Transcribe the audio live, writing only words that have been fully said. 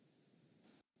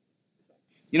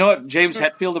You know what James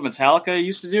Hetfield of Metallica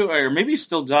used to do, or maybe he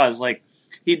still does. Like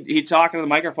he'd talk into the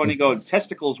microphone. He'd go,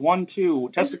 "Testicles 1, 2,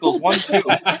 testicles 1, 2."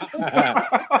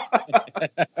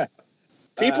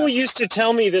 People used to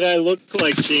tell me that I looked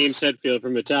like James Hetfield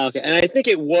from Metallica, and I think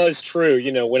it was true.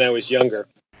 When I was younger.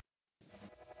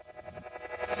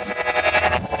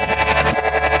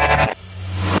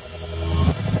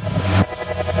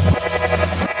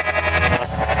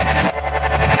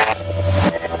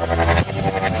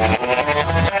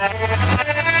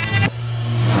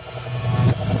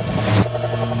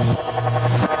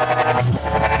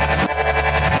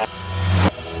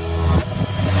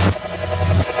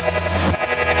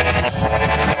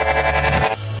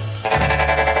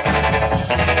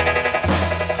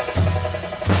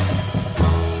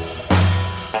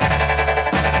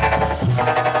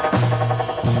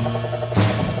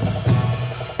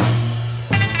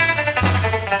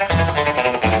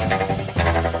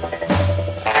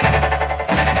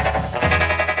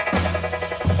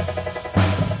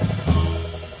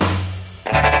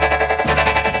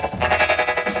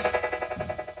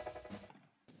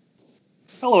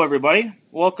 Hello, everybody.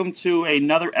 Welcome to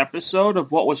another episode of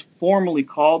what was formerly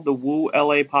called the Woo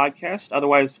LA Podcast,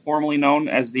 otherwise formerly known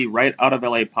as the Right Out of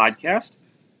LA Podcast.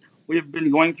 We have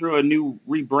been going through a new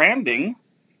rebranding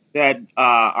that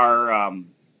our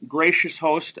gracious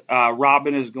host,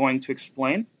 Robin, is going to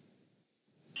explain.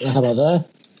 Hello there.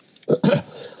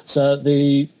 So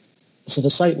the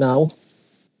site now,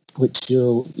 which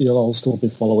you'll all still be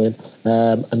following,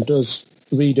 and does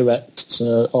redirect,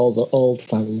 so all the old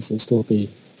fans will still be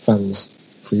fans,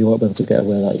 so you won't be able to get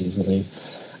away that easily.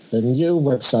 The new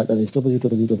website then is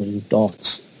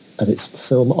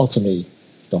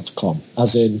filmotomy.com,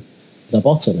 as in the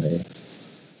botany.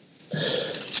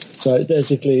 So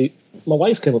basically, my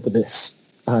wife came up with this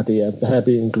idea, her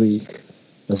being Greek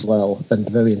as well, and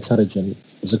very intelligent.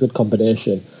 It was a good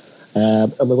combination.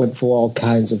 And we went through all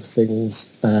kinds of things.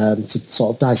 To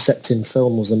sort of dissecting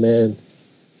film was the main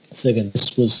thing, and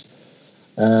this was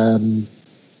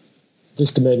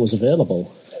this domain was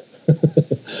available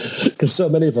because so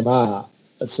many of them are,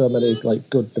 and so many like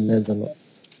good domains.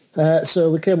 So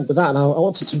we came up with that, and I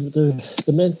wanted to.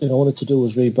 The main thing I wanted to do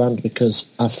was rebrand, because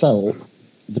I felt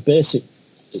the basic.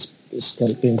 It's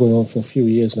like been going on for a few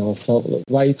years now. I felt that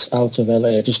Right Out of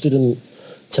LA just didn't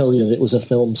tell you that it was a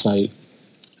film site,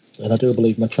 and I do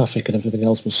believe my traffic and everything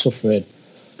else was suffering.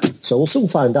 So we'll soon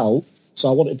find out. So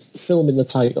I wanted film in the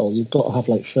title. You've got to have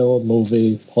like film,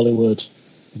 movie, Hollywood,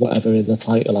 whatever in the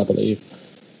title, I believe.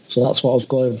 So that's what I was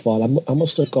going for. I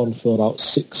must have gone for about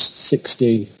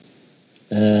 60,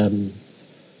 names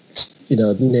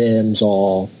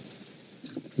or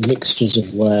mixtures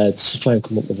of words to try and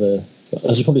come up with a.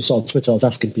 As you probably saw on Twitter, I was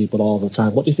asking people all the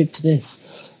time, "What do you think to this?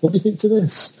 What do you think to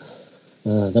this?"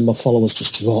 Then my followers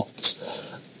just dropped.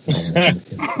 But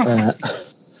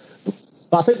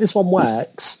I think this one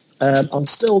works. I'm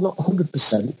still not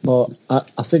 100%, but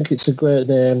I think it's a great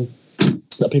name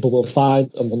that people will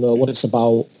find and will know what it's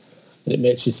about. And it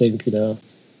makes you think, that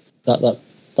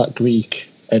Greek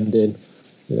ending,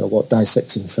 what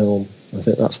dissecting film. I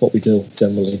think that's what we do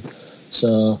generally.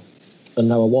 So, and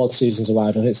now award season's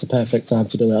arrived. I think it's the perfect time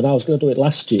to do it. And I was going to do it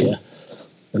last year,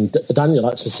 and Daniel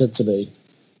actually said to me,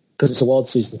 because it's award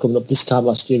season coming up this time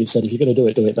last year, he said, "If you're going to do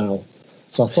it now."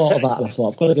 So I thought of that, and I thought,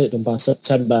 I've got to get it done by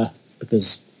September,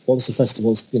 because once the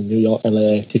festival's in New York,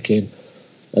 LA kick in,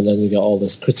 and then you get all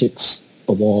this critics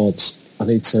awards, I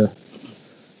need to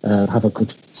have a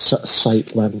good site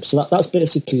plan. So that's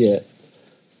basically it.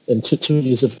 In 2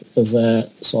 years of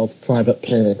sort of private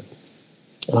play,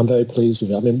 and I'm very pleased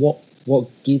with it. I mean, what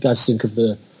do you guys think of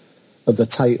the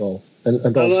title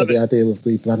and also the idea of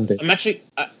rebranding? I'm actually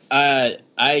I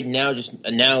now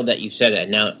that you've said it,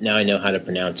 now I know how to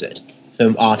pronounce it.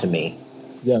 Filmotomy.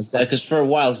 Yeah, because for a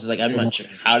while it's like I'm not sure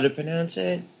how to pronounce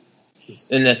it,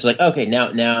 and that's like, okay, now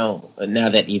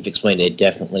that you've explained it, it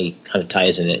definitely kind of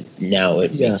ties in it. Now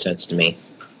it makes sense to me.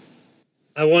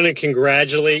 I want to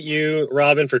congratulate you,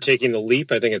 Robin, for taking the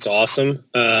leap. I think it's awesome.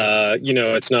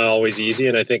 It's not always easy,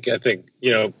 and I think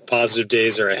positive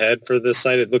days are ahead for this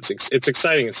site. It's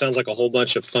exciting. It sounds like a whole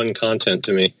bunch of fun content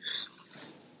to me.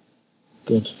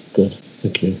 Good.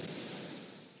 Thank you.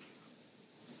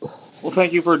 Well,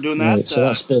 thank you for doing that. Right, so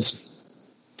that's basic.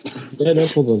 Yeah, no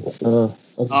problem. As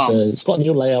I say, it's got a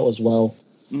new layout as well.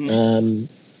 Mm-hmm.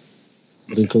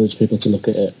 I'd encourage people to look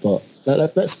at it, but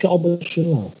let's get on with the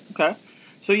show. Okay.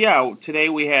 So, today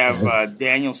we have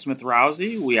Daniel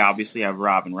Smith-Rousey. We obviously have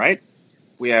Robin Wright.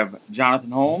 We have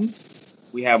Jonathan Holmes.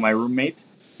 We have my roommate,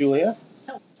 Julia.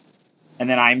 And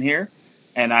then I'm here.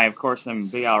 And I, of course, am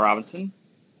Big Al Robinson.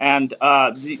 And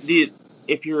the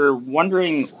if you're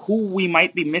wondering who we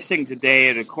might be missing today,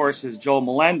 it, of course, is Joe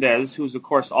Melendez, who's, of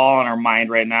course, all on our mind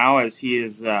right now, as he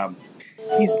is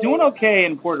he's doing okay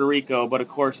in Puerto Rico, but, of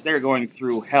course, they're going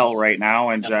through hell right now,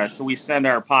 and so we send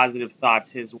our positive thoughts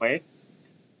his way,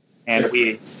 and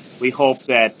we hope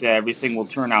that everything will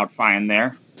turn out fine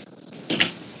there.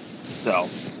 So,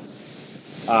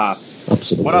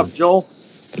 Absolutely. What up, Joel?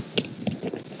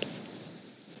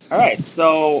 All right,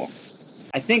 so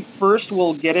I think first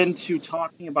we'll get into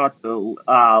talking about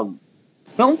the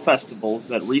film festivals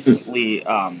that recently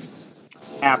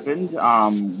happened.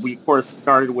 We, of course,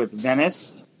 started with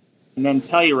Venice, and then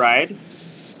Telluride,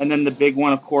 and then the big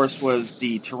one, of course, was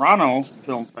the Toronto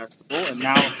Film Festival, and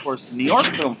now, of course, the New York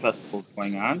Film Festival is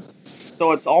going on.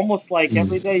 So it's almost like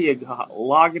every day you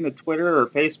log into Twitter or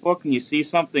Facebook and you see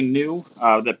something new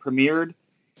that premiered.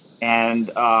 And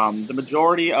the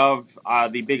majority of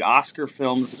the big Oscar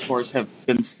films, of course, have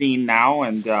been seen now.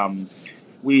 And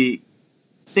we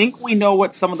think we know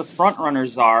what some of the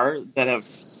frontrunners are that have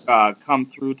come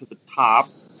through to the top.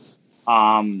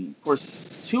 Of course,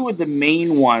 two of the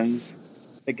main ones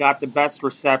that got the best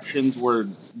receptions were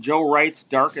Joe Wright's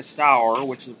Darkest Hour,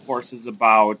 which, of course, is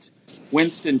about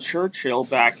Winston Churchill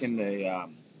back in the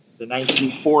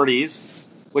 1940s,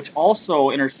 which also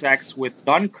intersects with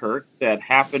Dunkirk that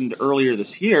happened earlier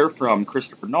this year from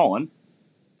Christopher Nolan.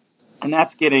 And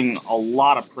that's getting a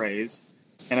lot of praise.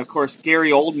 And, of course,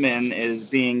 Gary Oldman is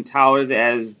being touted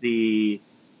as the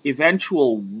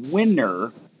eventual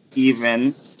winner,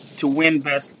 even, to win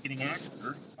Best Leading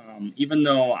Actor, even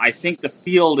though I think the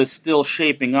field is still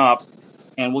shaping up,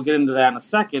 and we'll get into that in a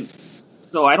second.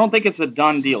 So I don't think it's a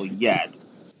done deal yet.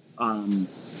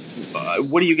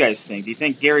 What do you guys think? Do you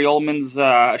think Gary Oldman's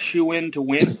a shoe-in to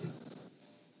win?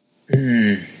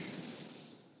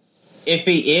 If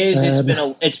he is,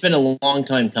 it's been a long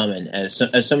time coming. As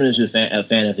someone who's a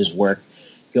fan of his work,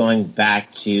 going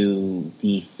back to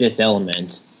The Fifth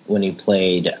Element when he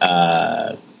played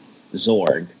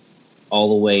Zorg, all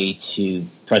the way to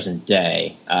present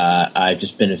day. I've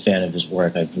just been a fan of his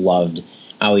work. I've loved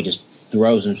how he just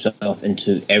throws himself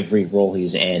into every role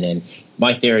he's in. And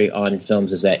my theory on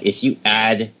films is that if you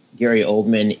add Gary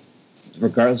Oldman,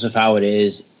 regardless of how it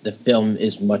is, the film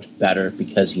is much better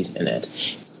because he's in it.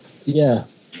 Yeah.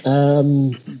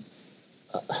 I've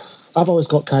always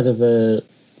got kind of a...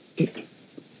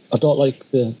 I don't like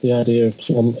the idea of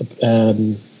someone,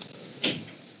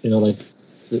 like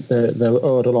they're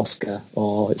owed an Oscar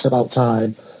or it's about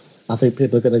time. I think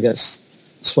people are going to get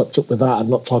swept up with that and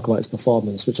not talk about his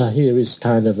performance, which I hear is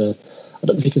kind of a... I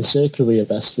don't know if you can say career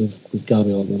best with Gary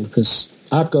Oldman, because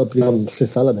I'd go beyond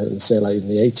Fifth Element and say like in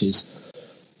the 80s,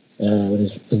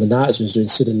 in the 90s when he was doing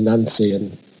Sid and Nancy,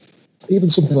 and even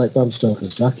something like Bram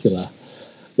Stoker's Dracula,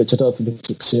 which I don't think he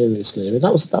took seriously. I mean,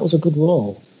 that was a good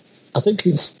role. I think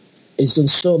he's done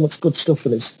so much good stuff,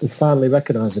 and they're finally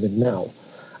recognising him now.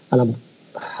 And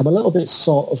I'm a little bit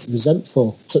sort of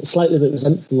resentful, slightly a bit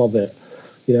resentful of it.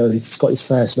 You know, he just got his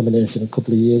first nomination a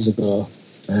couple of years ago,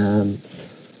 and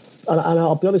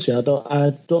I'll be honest with you,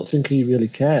 I don't think he really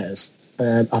cares.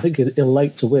 I think he'll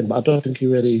like to win, but I don't think he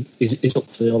really is up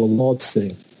for the all awards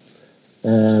thing.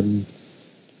 I'm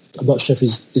not sure if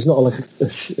he's not like a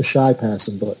shy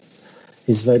person, but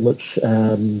he's very much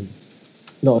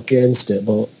not against it.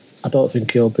 But I don't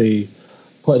think he'll be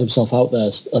putting himself out there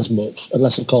as much,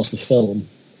 unless of course the film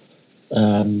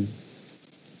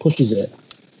pushes it.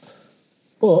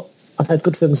 But I've heard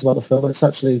good things about the film, and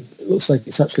it looks like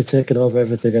it's actually taken over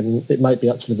everything, and it might be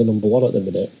actually the number one at the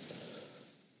minute.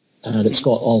 And it's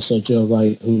got also Joe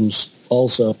Wright, who's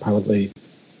also apparently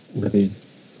maybe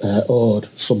owed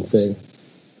something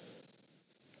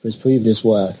for his previous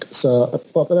work. So,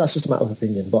 but that's just a matter of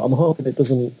opinion. But I'm hoping it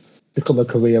doesn't become a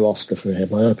career Oscar for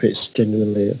him. I hope it's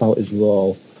genuinely about his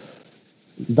role.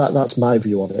 That's my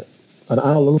view on it. And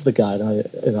I love the guy,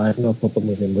 and I have no problem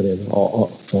with him winning at all.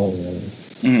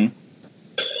 Mm-hmm.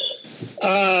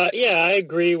 Yeah, I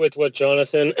agree with what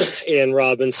Jonathan and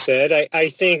Robin said. I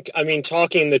think,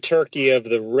 talking the turkey of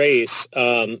the race,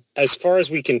 as far as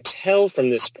we can tell from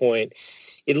this point,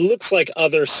 it looks like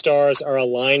other stars are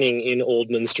aligning in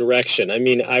Oldman's direction. I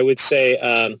mean, I would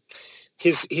say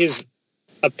his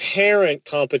apparent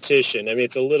competition,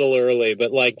 it's a little early,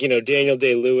 but Daniel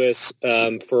Day-Lewis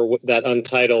for that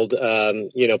untitled,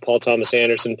 Paul Thomas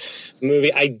Anderson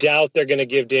movie, I doubt they're going to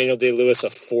give Daniel Day-Lewis a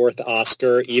fourth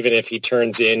Oscar, even if he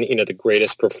turns in, the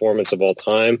greatest performance of all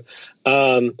time.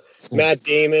 Matt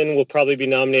Damon will probably be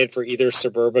nominated for either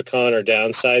Suburbicon or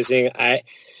Downsizing.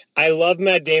 I love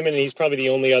Matt Damon, and he's probably the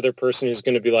only other person who's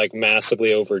going to be like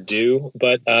massively overdue.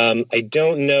 But I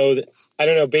don't know. I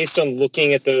don't know. Based on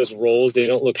looking at those roles, they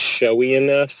don't look showy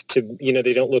enough to,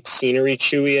 they don't look scenery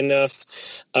chewy enough.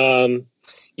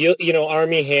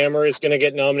 Armie Hammer is going to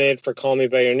get nominated for Call Me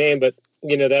by Your Name, but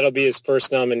that'll be his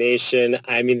first nomination.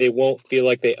 I mean, they won't feel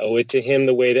like they owe it to him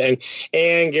the way that,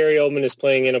 and Gary Oldman is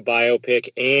playing in a biopic,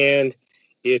 and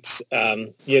it's,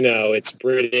 it's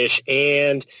British,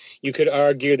 and you could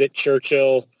argue that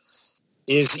Churchill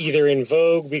is either in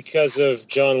vogue because of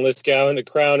John Lithgow and The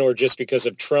Crown or just because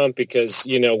of Trump, because,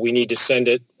 we need to send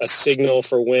it a signal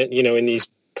for when, in these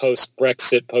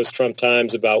post-Brexit, post-Trump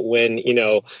times about when,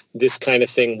 this kind of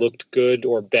thing looked good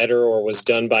or better or was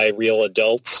done by real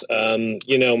adults,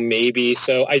 maybe.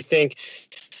 So I think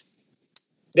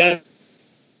that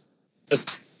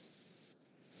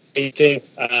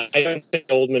I don't think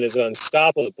Oldman is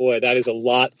unstoppable. Boy, that is a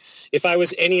lot. If I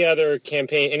was any other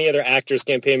actor's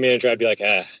campaign manager, I'd be like,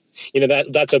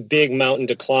 that's a big mountain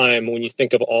to climb when you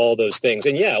think of all those things.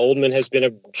 And yeah, Oldman has been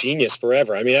a genius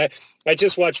forever. I mean, I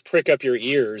just watched Prick Up Your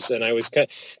Ears, and I was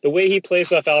the way he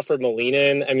plays off Alfred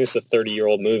Molina. It's a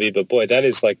 30-year-old movie, but boy, that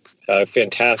is like a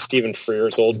fantastic Stephen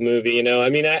Frears old movie. I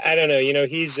mean, I don't know.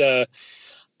 He's.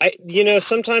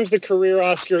 Sometimes the career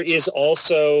Oscar is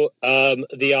also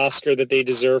the Oscar that they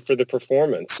deserve for the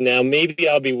performance. Now, maybe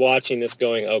I'll be watching this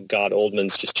going, oh, God,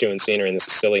 Oldman's just chewing scenery and this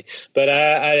is silly. But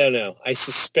I don't know. I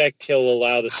suspect he'll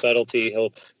allow the subtlety.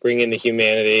 He'll bring in the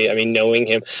humanity. I mean, knowing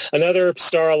him. Another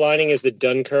star aligning is that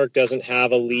Dunkirk doesn't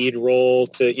have a lead role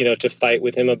to fight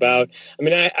with him about. I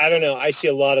mean, I don't know. I see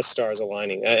a lot of stars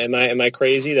aligning. Am I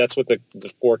crazy? That's what the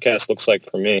forecast looks like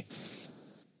for me.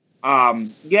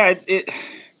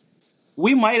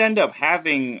 We might end up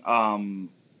having kind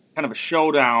of a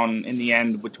showdown in the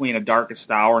end between A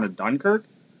Darkest Hour and a Dunkirk.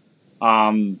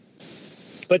 But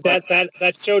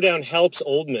that showdown helps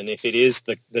Oldman if it is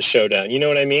the showdown. You know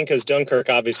what I mean? Because Dunkirk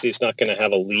obviously is not going to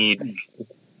have a lead,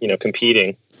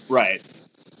 competing. Right.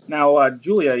 Now,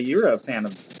 Julia, you're a fan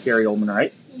of Gary Oldman,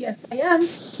 right? Yes, I am.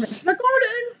 Commissioner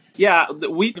Gordon. Yeah,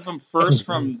 we give him first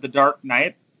from The Dark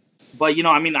Knight. But,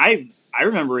 I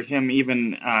remember him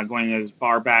even going as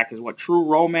far back as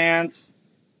True Romance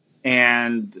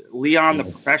and Leon the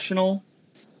Professional,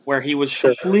 where he was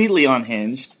completely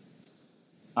unhinged.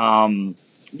 It'll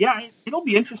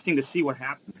be interesting to see what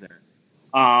happens there.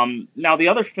 Now, the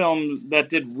other film that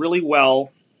did really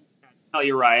well,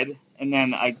 Telluride, and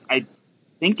then I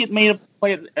think it may have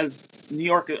played as New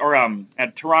York or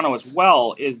at Toronto as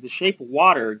well, is The Shape of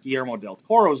Water, Guillermo del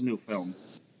Toro's new film.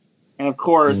 And of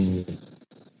course,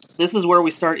 this is where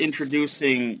we start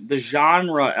introducing the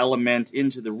genre element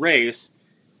into the race,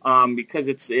 because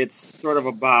it's sort of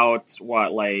about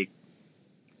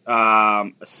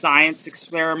a science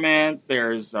experiment.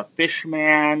 There's a fish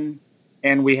man,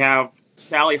 and we have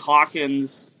Sally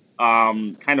Hawkins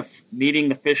kind of meeting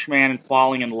the fish man and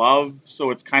falling in love.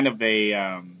 So it's kind of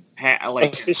a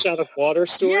fish out of water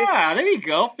story. Yeah, there you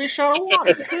go, fish out of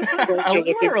water.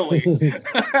 Literally.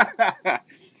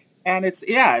 And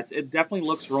it definitely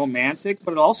looks romantic,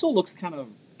 but it also looks kind of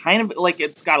like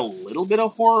it's got a little bit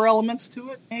of horror elements to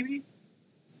it, maybe.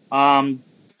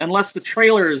 Unless the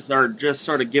trailers are just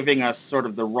sort of giving us sort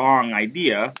of the wrong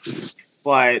idea,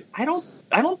 but I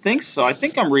don't think so. I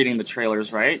think I'm reading the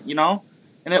trailers right, and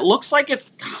it looks like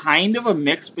it's kind of a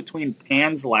mix between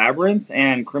Pan's Labyrinth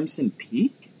and Crimson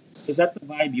Peak. Is that the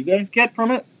vibe you guys get from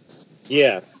it?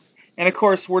 Yeah. And of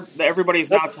course,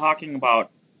 everybody's now talking about.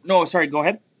 No, sorry. Go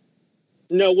ahead.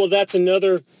 No, well, that's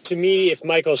another, to me, if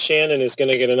Michael Shannon is going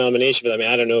to get a nomination for that,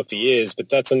 I don't know if he is, but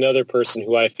that's another person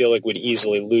who I feel like would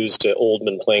easily lose to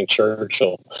Oldman playing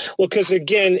Churchill. Well, because,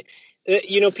 again,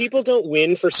 people don't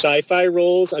win for sci-fi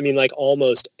roles,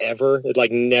 almost ever.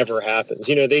 It, never happens.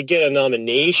 They get a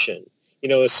nomination.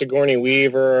 A Sigourney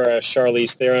Weaver or a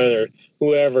Charlize Theron or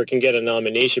whoever can get a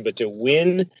nomination, but to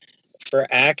win for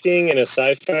acting in a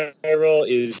sci-fi role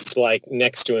is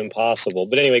next to impossible.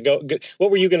 But anyway, go. What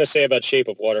were you going to say about Shape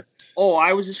of Water? Oh,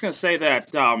 I was just going to say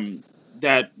that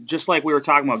that just like we were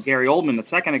talking about Gary Oldman a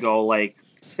second ago,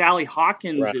 Sally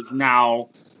Hawkins is now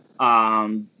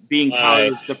being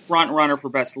touted as the front runner for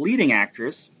Best Leading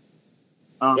Actress.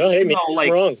 Well, hey, maybe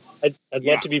I'm wrong. I'd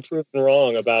love to be proven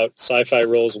wrong about sci-fi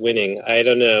roles winning. I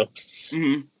don't know.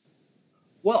 Mm-hmm.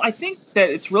 Well, I think that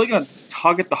it's really going to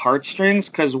tug at the heartstrings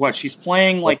because she's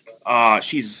playing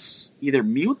she's either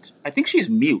mute. I think she's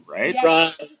mute, right? Yeah.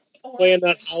 Right. Playing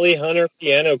that Holly Hunter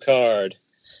piano card.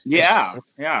 Yeah,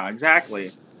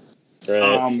 exactly.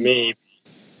 Right, maybe.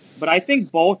 But I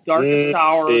think both Darkest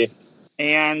Hour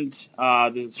and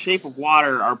The Shape of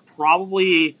Water are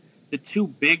probably the two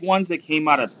big ones that came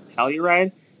out of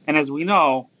Telluride. And as we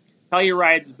know,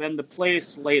 Telluride's been the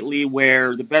place lately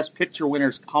where the Best Picture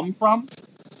winners come from.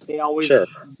 They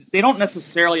don't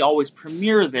necessarily always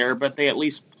premiere there, but they at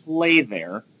least play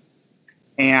there.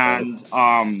 And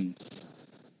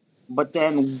but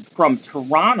then from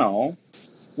Toronto,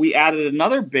 we added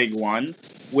another big one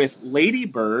with Lady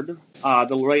Bird,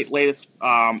 the latest.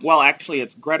 Actually,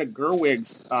 it's Greta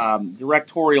Gerwig's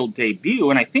directorial debut,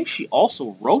 and I think she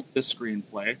also wrote the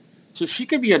screenplay, so she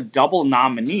could be a double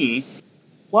nominee.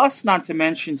 Plus, not to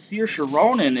mention, Saoirse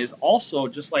Ronan is also,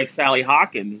 just like Sally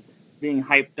Hawkins, being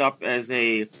hyped up as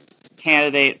a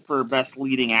candidate for Best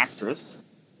Leading Actress.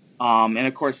 And,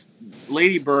 of course,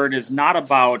 Lady Bird is not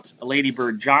about Lady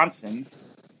Bird Johnson.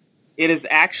 It is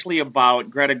actually about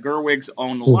Greta Gerwig's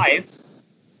own life.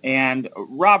 And,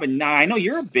 Robin, now I know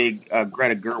you're a big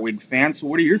Greta Gerwig fan, so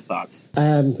what are your thoughts?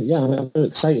 I'm very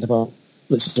excited about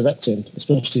what she's directing,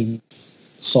 especially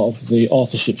sort of the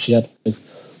authorship she had with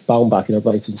Baumbach in her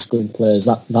writing screenplays.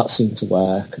 That seemed to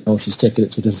work. Now she's taken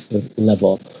it to a different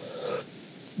level.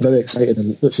 Very excited,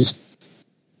 and that she's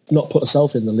not put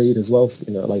herself in the lead as well,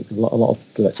 like a lot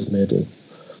of directors may do.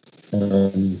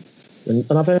 And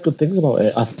I've heard good things about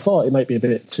it. I thought it might be a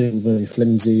bit too really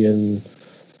flimsy and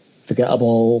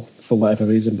forgettable for whatever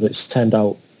reason, but it's turned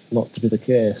out not to be the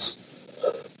case.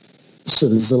 So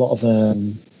there's a lot of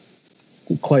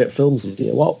quiet films this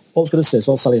year. What I was going to say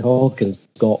is, Sally Hawkins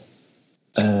got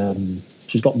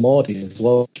she's got Maudie as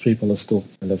well, which people are still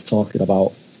kind of talking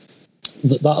about.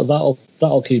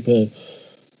 That'll keep her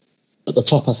at the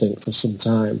top, I think, for some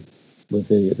time with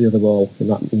the other role in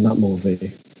that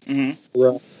movie. Mm-hmm.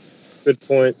 Right. Good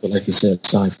point. But like you said,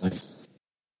 sci-fi.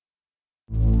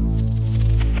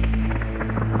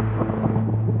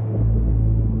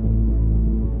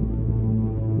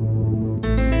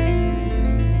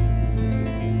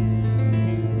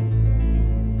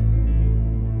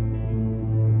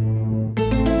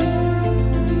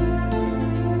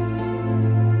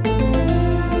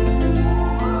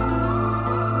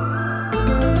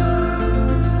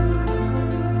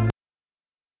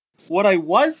 What I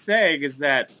was saying is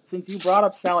that since you brought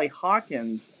up Sally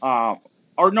Hawkins, Maudie,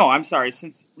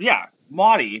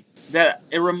 that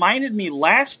it reminded me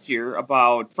last year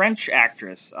about French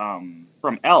actress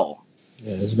from Elle.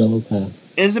 Yeah, Isabelle Huppert.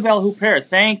 Isabelle Huppert,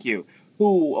 thank you.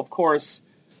 Who, of course,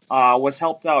 was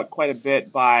helped out quite a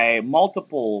bit by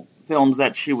multiple films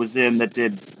that she was in that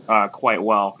did quite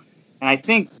well. And I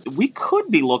think we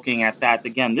could be looking at that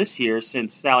again this year,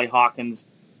 since Sally Hawkins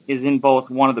is in both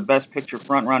one of the Best Picture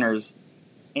frontrunners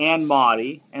and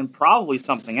Maudie, and probably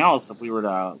something else if we were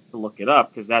to look it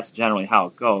up, because that's generally how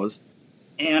it goes.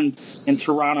 And in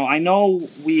Toronto, I know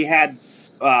we had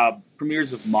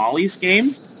premieres of Molly's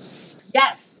Game.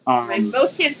 Yes, my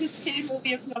most anticipated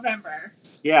movie of November.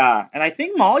 Yeah, and I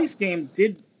think Molly's Game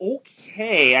did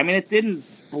okay. I mean, it didn't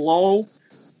blow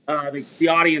the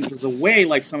audiences away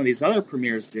like some of these other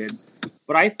premieres did,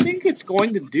 but I think it's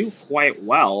going to do quite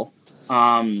well.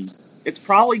 It's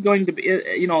probably going to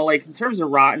be, like in terms of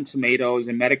Rotten Tomatoes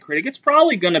and Metacritic, it's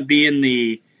probably going to be in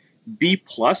the B+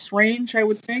 range, I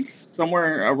would think,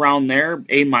 somewhere around there,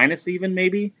 A- even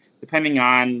maybe, depending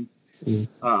on,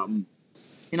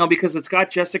 because it's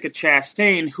got Jessica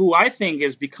Chastain, who I think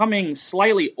is becoming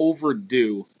slightly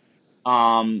overdue.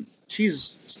 She's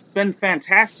been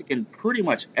fantastic in pretty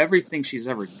much everything she's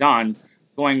ever done,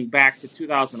 going back to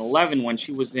 2011 when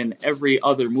she was in every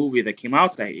other movie that came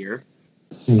out that year.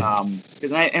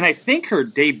 And I think her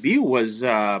debut was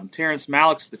Terrence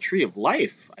Malick's The Tree of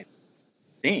Life, I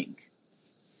think.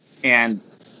 And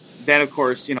then, of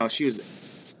course, she was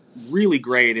really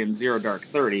great in Zero Dark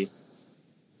 30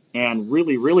 and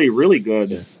really, really, really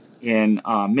good in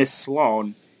Miss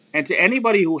Sloane. And to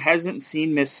anybody who hasn't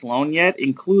seen Miss Sloane yet,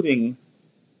 including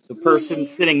the person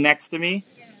sitting next to me,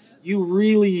 you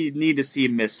really need to see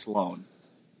Miss Sloane.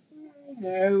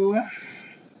 No.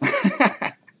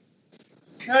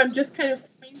 I'm just kind of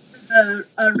skimming through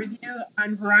the review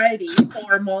on Variety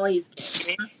for Molly's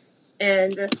Game.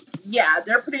 And, yeah,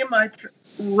 they're pretty much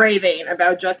raving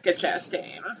about Jessica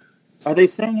Chastain. Are they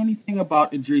saying anything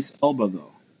about Idris Elba,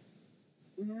 though?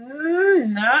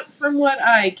 Not from what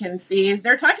I can see.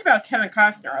 They're talking about Kevin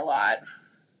Costner a lot.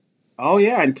 Oh,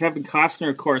 yeah, and Kevin Costner,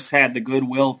 of course, had the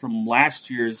goodwill from last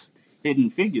year's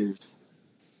Hidden Figures.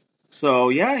 So,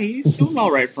 yeah, he's doing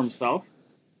all right for himself.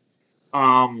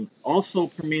 Also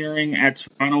premiering at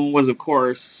Toronto was, of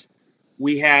course,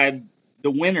 we had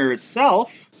the winner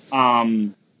itself,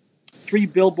 3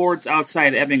 Billboards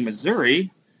Outside Ebbing, Missouri,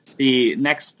 the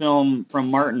next film from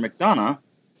Martin McDonagh.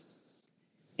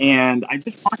 And I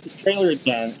just watched the trailer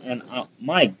again, and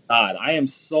my God, I am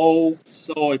so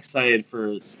excited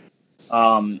for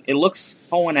It looks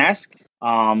Coen-esque,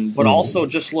 but also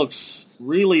just looks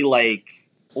really like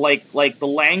the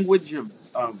language of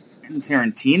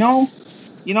Tarantino,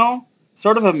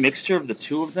 sort of a mixture of the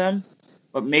two of them,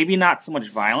 but maybe not so much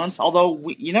violence. Although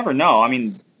you never know. I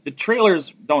mean, the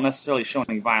trailers don't necessarily show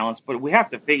any violence, but we have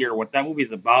to figure what that movie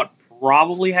is about.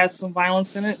 Probably has some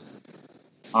violence in it,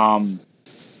 or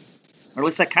at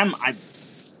least I'm kind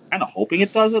of hoping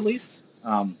it does at least.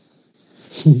 And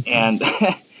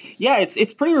yeah,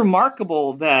 it's pretty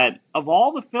remarkable that of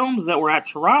all the films that were at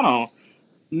Toronto,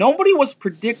 nobody was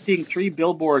predicting Three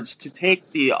Billboards to take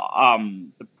the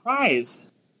prize.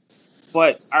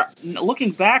 But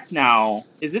looking back now,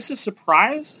 is this a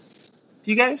surprise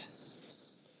to you guys?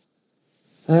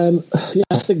 Yeah,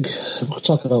 I think we're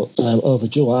talking about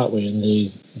overdue, aren't we? And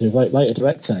the writer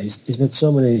director, he's made so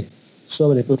many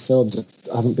good films that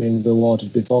haven't been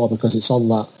rewarded before because it's on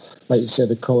that, like you say,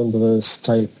 the Coen Brothers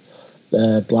type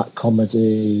black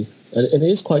comedy, and it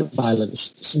is quite violent.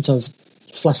 Sometimes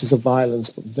flashes of violence,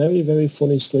 but very, very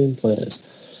funny screenplays.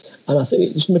 And I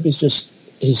think it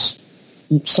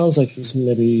sounds like he's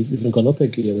maybe even gone up a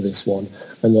gear with this one,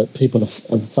 and that people have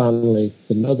finally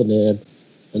they know the name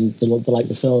and they like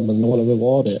the film and they want to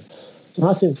reward it. So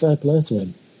I think fair play to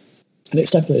him, and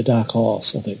it's definitely a dark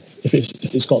horse. I think if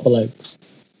it's got the legs.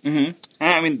 Mm-hmm.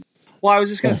 I mean, well, I was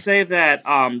just going to say that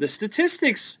the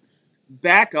statistics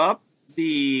back up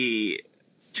the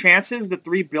chances that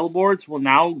Three Billboards will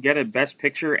now get a Best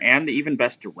Picture and even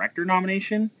Best Director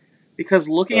nomination, because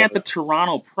looking at the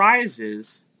Toronto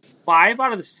prizes, 5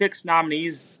 out of the 6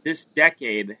 nominees this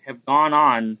decade have gone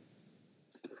on,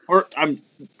 or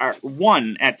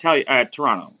won at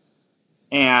Toronto.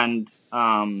 And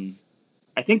I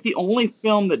think the only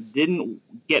film that didn't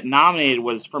get nominated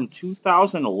was from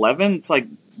 2011. It's like,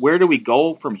 Where Do We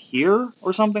Go From Here?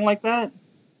 Or something like that.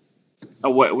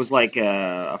 What it was like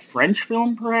a French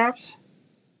film, perhaps?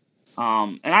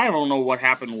 And I don't know what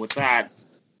happened with that.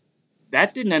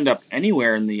 That didn't end up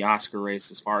anywhere in the Oscar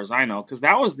race, as far as I know, because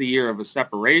that was the year of a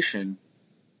separation.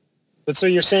 But so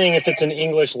you're saying if it's an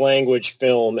English language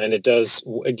film and it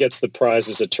gets the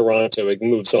prizes at Toronto, it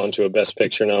moves on to a Best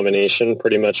Picture nomination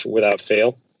pretty much without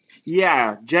fail?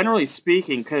 Yeah, generally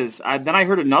speaking, because then I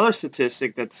heard another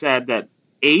statistic that said that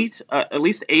at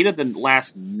least 8 of the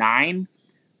last 9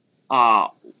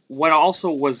 what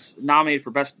also was nominated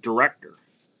for Best Director,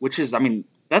 which is, I mean,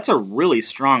 that's a really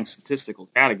strong statistical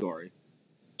category.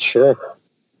 Sure.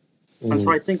 And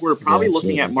so I think we're probably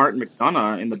looking at Martin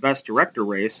McDonagh in the Best Director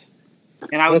race.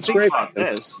 And I was thinking about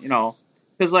this,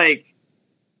 because, like,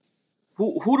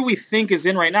 who do we think is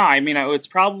in right now? I mean, it's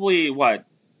probably,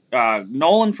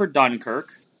 Nolan for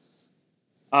Dunkirk,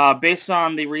 based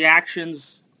on the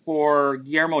reactions for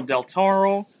Guillermo del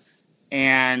Toro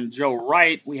and Joe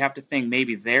Wright. We have to think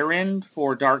maybe they're in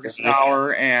for Darkest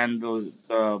Hour, and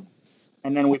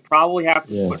and then we probably have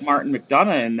to put Martin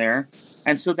McDonagh in there.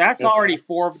 And so that's already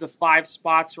 4 of the 5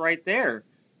 spots right there.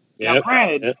 Now,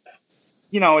 granted,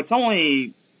 it's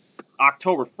only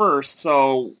October 1st,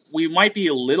 so we might be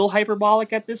a little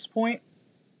hyperbolic at this point.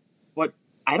 But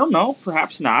I don't know,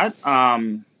 perhaps not.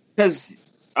 Because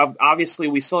obviously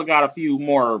we still got a few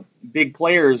more big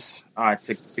players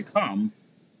to come.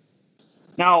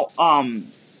 Now,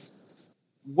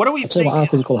 what do we think? What I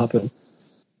think will happen.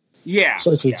 Yeah.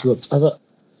 Sorry to interrupt.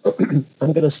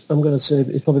 I'm gonna say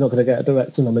he's probably not going to get a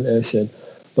director nomination,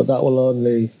 but that will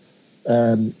only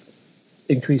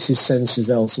increase his senses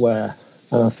elsewhere.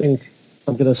 And I think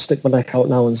I'm going to stick my neck out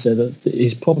now and say that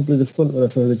he's probably the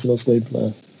frontrunner for original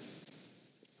screenplay.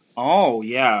 Oh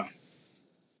yeah,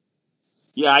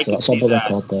 I can see that. That's on the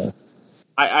record there.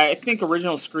 I think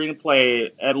original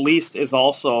screenplay at least is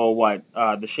also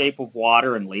The Shape of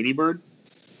Water and Lady Bird.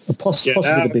 Possibly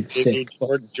the Big Sick.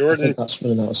 Jordan, that's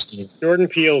running out of steam. Jordan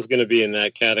Peele's going to be in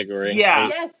that category. Yeah.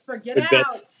 Yes, for Get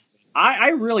Out. I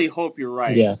really hope you're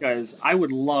right, because I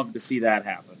would love to see that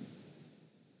happen.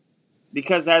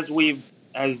 Because as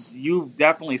you've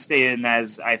definitely stated, and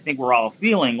as I think we're all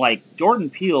feeling, like, Jordan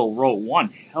Peele wrote one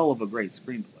hell of a great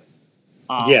screenplay.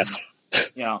 Yes.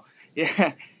 Yeah.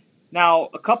 Now,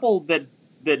 a couple that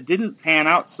didn't pan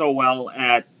out so well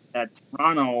at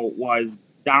Toronto was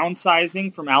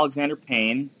Downsizing from Alexander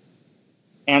Payne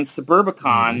and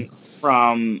Suburbicon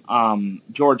from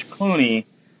George Clooney.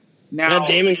 Now, Matt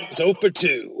Damon goes 0 for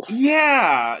 2.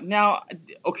 Yeah. Now,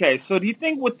 okay, so do you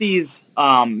think with these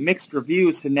mixed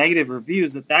reviews to negative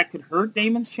reviews that could hurt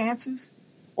Damon's chances?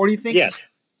 Or do you think... Yes.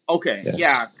 Okay, yes.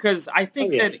 Yeah, because I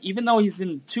think that even though he's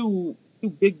in two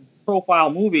big profile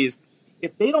movies,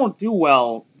 if they don't do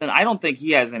well, then I don't think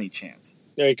he has any chance.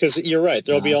 Yeah, because you're right.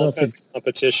 There'll be all kinds of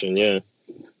competition, yeah.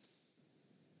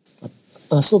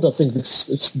 I still don't think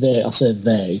it's they. I say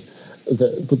they,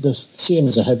 but they see him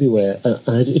as a heavyweight,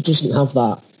 and it doesn't have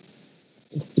that.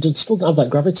 It still doesn't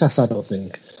have that gravitas. I don't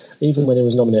think, even when he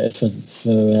was nominated for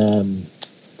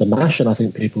the MASH, and I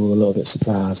think people were a little bit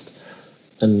surprised.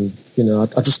 And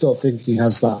I just don't think he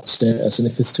has that status. And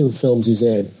if there's two films he's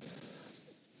in,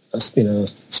 especially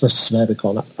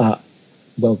Suburbicon, are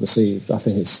well received, I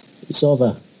think it's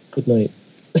over. Good night.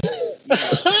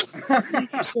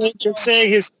 You're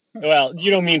saying his. Well, you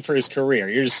don't mean for his career.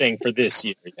 You're just saying for this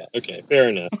year. Yeah. Okay, fair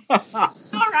enough.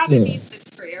 Robin means his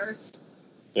career.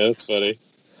 Yeah, that's funny.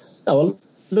 Oh,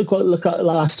 well, look at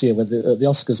last year with the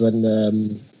Oscars when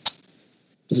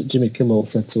was it Jimmy Kimmel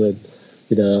said to him,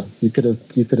 you could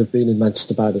have been in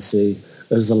Manchester by the Sea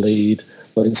as the lead,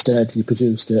 but instead you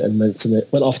produced it and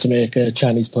went off to make a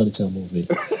Chinese ponytail movie.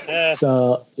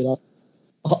 So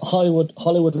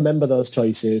Hollywood remember those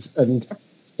choices, and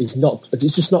it's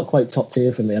just not quite top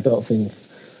tier for me. I don't think.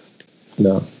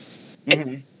 No.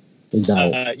 Mm-hmm. He's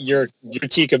out. Your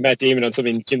critique of Matt Damon on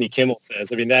something Jimmy Kimmel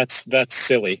says. I mean, that's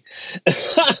silly.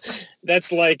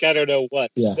 That's like, I don't know what.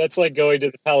 Yeah. That's like going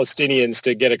to the Palestinians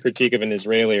to get a critique of an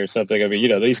Israeli or something. I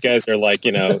mean, these guys are like,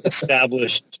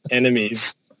 established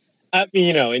enemies. I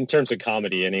mean, in terms of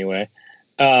comedy anyway.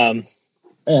 Yeah,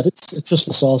 it's just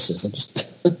the sources.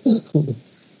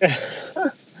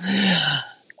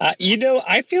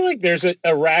 I feel like there's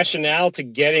a rationale to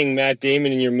getting Matt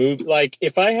Damon in your movie. Like,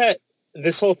 if I had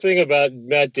this whole thing about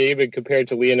Matt Damon compared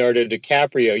to Leonardo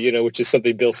DiCaprio, which is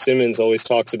something Bill Simmons always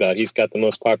talks about. He's got the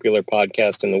most popular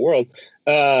podcast in the world.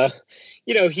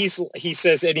 He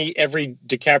says every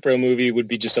DiCaprio movie would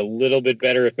be just a little bit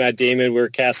better if Matt Damon were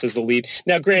cast as the lead.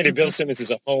 Now, granted, Bill Simmons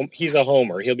is he's a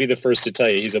homer. He'll be the first to tell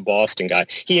you he's a Boston guy.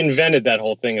 He invented that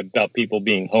whole thing about people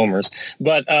being homers.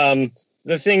 But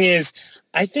the thing is,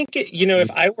 I think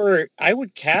if I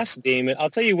would cast Damon. I'll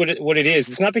tell you what it is.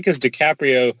 It's not because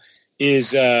DiCaprio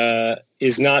is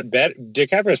not better.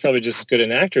 DiCaprio is probably just as good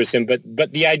an actor as him, but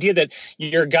the idea that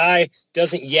your guy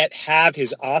doesn't yet have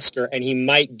his Oscar and he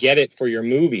might get it for your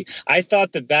movie. I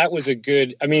thought that was a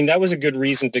good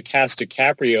reason to cast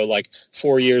DiCaprio like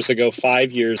 4 years ago,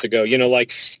 5 years ago,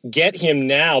 get him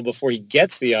now before he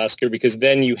gets the Oscar, because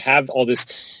then you have all this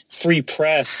free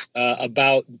press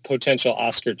about potential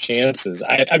Oscar chances.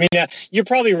 I mean, you're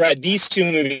probably right. These two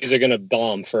movies are going to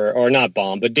bomb or not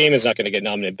bomb, but Damon's not going to get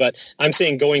nominated. But I'm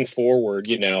saying going forward,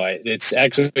 it's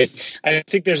actually, I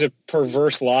think there's a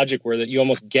perverse logic where that you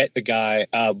almost get the guy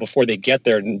before they get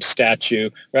their statue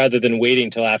rather than waiting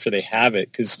until after they have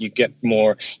it, because you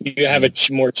have a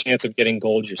more chance of getting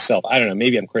gold yourself. I don't know.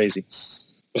 Maybe I'm crazy.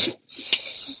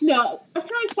 No,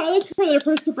 after I saw the trailer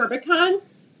for Suburbicon,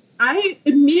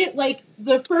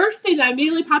 the first thing that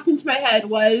immediately popped into my head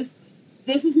was,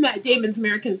 this is Matt Damon's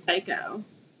American Psycho.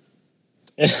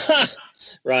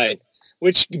 Right.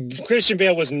 Which Christian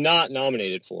Bale was not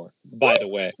nominated for, by the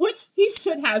way. Which he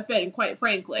should have been, quite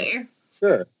frankly.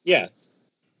 Sure, yeah.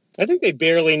 I think they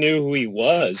barely knew who he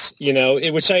was,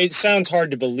 it sounds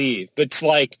hard to believe. But it's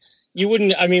like, you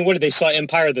wouldn't, I mean, what did they saw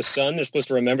Empire of the Sun? They're supposed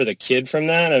to remember the kid from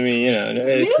that? I mean,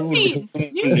 who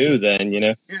knew then,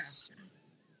 Yeah.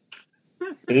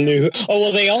 Oh,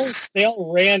 well, they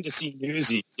all ran to see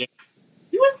Newsies. Yeah.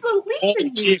 He was the lead. Oh,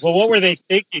 geez. Well, what were they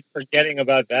thinking, forgetting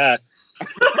about that?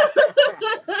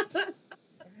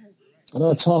 I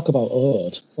don't talk about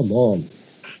Ode. Come on.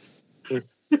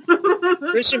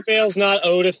 Christian Bale's not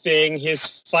owed a thing. His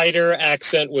fighter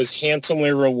accent was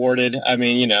handsomely rewarded. I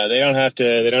mean, they don't have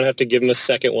to give him a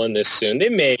second one this soon. They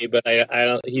may, but I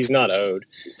don't. He's not owed.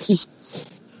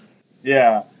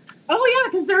 Yeah. Oh yeah,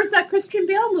 because there was that Christian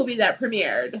Bale movie that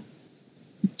premiered.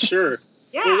 Sure.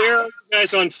 Yeah. Well, where are you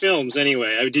guys on films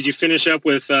anyway? Did you finish up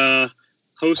with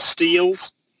Host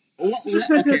Steels? Okay,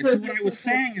 so what I was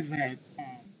saying is that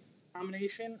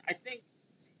nomination, I think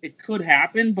it could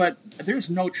happen, but there's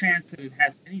no chance that it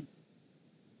has any.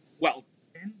 Well,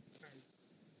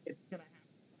 it's going to happen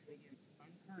against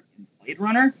Dunkirk and Blade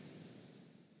Runner,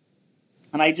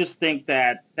 and I just think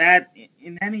that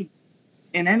in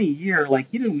any year, like,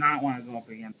 you do not want to go up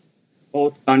against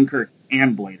both Dunkirk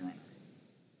and Blade Runner,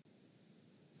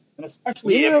 and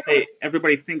especially if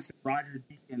everybody thinks that Roger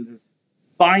Deakins is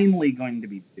finally going to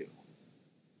be due.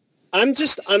 I'm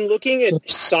looking at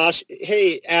Sasha.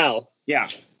 Hey, Al. Yeah.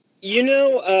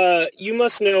 You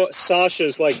must know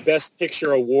Sasha's like Best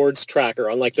Picture Awards tracker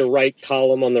on like the right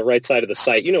column on the right side of the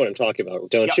site. You know what I'm talking about,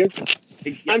 don't you?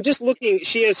 Yep. I'm just looking.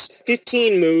 She has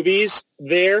 15 movies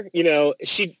there.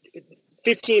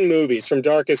 15 movies from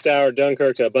Darkest Hour,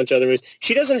 Dunkirk to a bunch of other movies.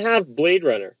 She doesn't have Blade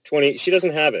Runner 20. She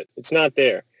doesn't have it. It's not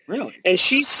there. Really? And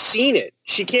she's seen it.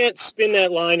 She can't spin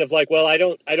that line of like, well, I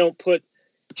don't put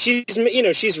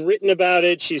she's written about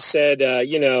it. She said, da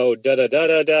da da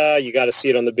da da. You got to see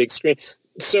it on the big screen.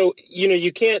 So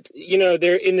you can't.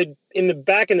 There in the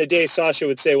back in the day, Sasha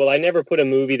would say, "Well, I never put a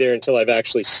movie there until I've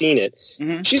actually seen it."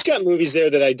 Mm-hmm. She's got movies there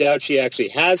that I doubt she actually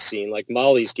has seen, like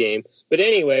Molly's Game. But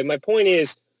anyway, my point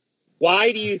is,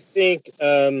 why do you think?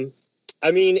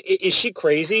 Is she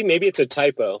crazy? Maybe it's a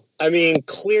typo. I mean,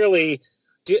 clearly.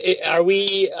 Are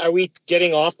we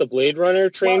getting off the Blade Runner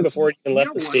train before it even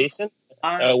left the station?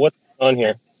 What's going on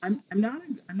here? I'm not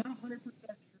 100% sure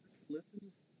she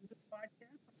listens to this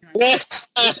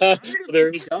podcast. There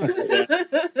is.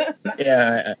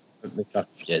 Yeah, I thought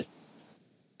she did.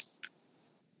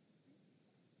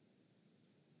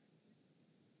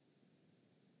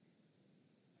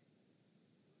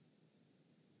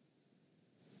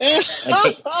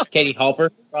 Katie Halper.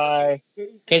 Bye.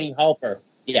 Katie Halper.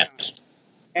 Yeah.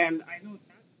 And I know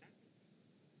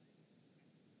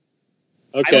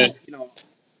that. Okay.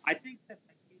 I think that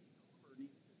Katie Halper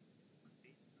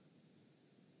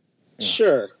needs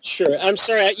to. Sure. I'm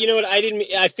sorry. You know what?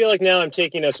 I feel like now I'm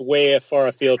taking us way far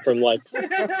afield from where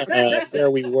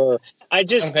we were. I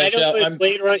don't know.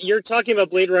 Blade Runner. You're talking about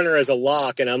Blade Runner as a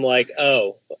lock, and I'm like,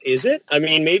 oh, is it? I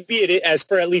mean, maybe it is,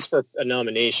 at least for a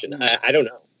nomination. I don't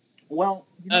know. Well.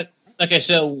 Okay.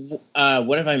 So,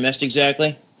 what have I missed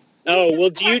exactly? Oh, well,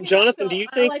 Jonathan, do you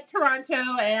think... like Toronto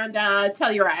and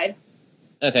Telluride.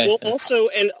 Okay. Well, also,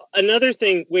 and another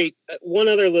thing, one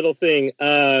other little thing.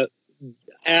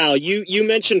 Al, you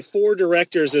mentioned 4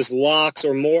 directors as locks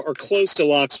or more, or close to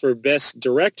locks for Best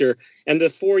Director, and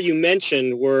the 4 you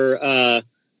mentioned were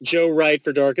Joe Wright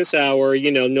for Darkest Hour,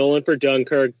 Nolan for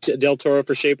Dunkirk, Del Toro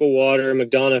for Shape of Water,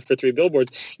 McDonough for 3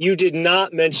 Billboards. You did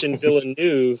not mention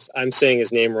Villeneuve, I'm saying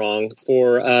his name wrong,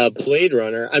 for Blade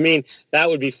Runner. I mean, that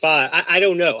would be 5. I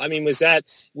don't know. I mean, was that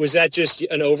just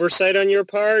an oversight on your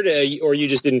part, or you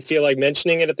just didn't feel like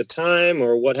mentioning it at the time,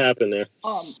 or what happened there?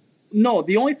 No,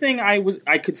 the only thing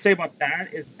I could say about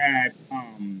that is that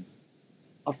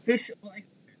officially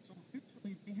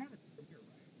they had a premiere,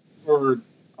 right? For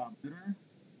dinner.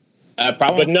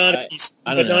 Probably, but not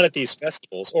at these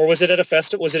festivals. Or was it at a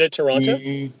festival? Was it at Toronto?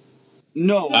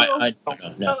 No. I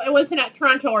don't know. No, it wasn't at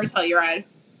Toronto or Telluride.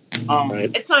 Right.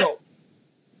 It's not.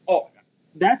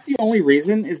 That's the only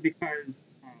reason is because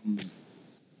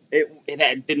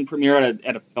it didn't premiere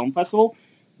at a film festival.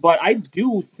 But I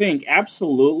do think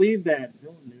absolutely that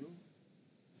Villeneuve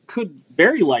could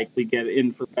very likely get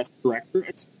in for Best Director,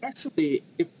 especially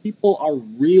if people are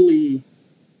really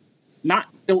not...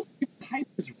 If hype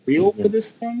is real for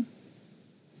this thing.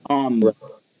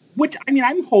 Which, I mean,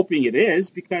 I'm hoping it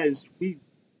is because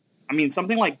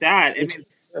something like that. I mean,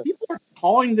 people are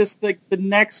calling this the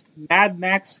next Mad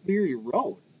Max Fury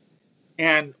Road.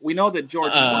 And we know that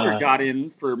George Miller got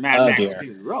in for Mad Max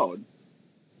Fury Road.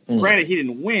 Granted, he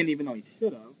didn't win, even though he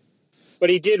should have. But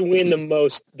he did win the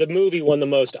most. The movie won the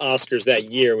most Oscars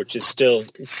that year, which is still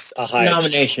a high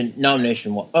nomination.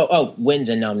 Wins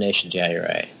and nominations. Yeah, you're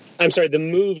right. I'm sorry. The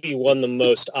movie won the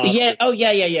most Oscars. Yeah. Oh, yeah.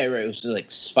 Right. It was like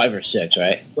 5 or 6,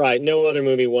 right? Right. No other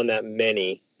movie won that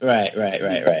many. Right.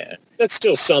 That's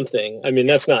still something. I mean,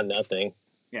 that's not nothing.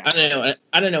 Yeah.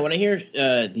 I don't know. When I hear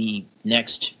the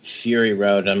next Fury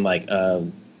Road, I'm like,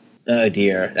 oh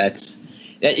dear,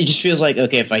 it just feels like,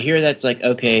 okay, if I hear that's like,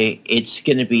 okay, it's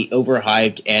going to be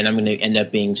overhyped and I'm going to end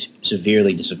up being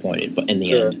severely disappointed in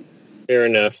the end. Fair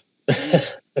enough.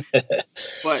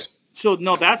 But, so,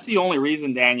 no, that's the only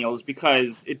reason, Daniel, is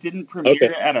because it didn't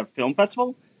premiere at a film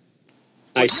festival.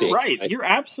 I see. You're right. You're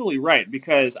absolutely right,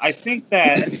 because I think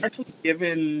that, especially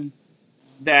given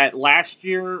that last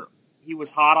year he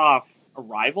was hot off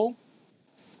Arrival,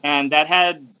 and that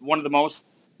had one of the most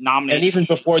nominations. And even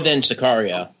before then,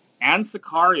 Sicario. And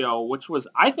Sicario, which was,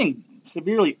 I think,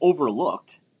 severely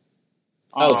overlooked.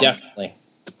 Definitely.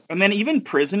 And then even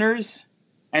Prisoners,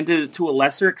 and to a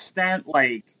lesser extent,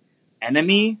 like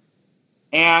Enemy.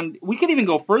 And we could even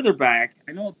go further back.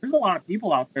 I know there's a lot of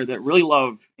people out there that really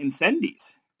love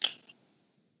Incendies.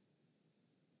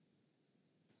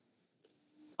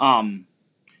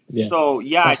 Yeah. So,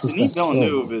 yeah, Denis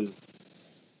Villeneuve is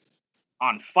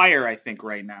on fire, I think,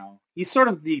 right now. He's sort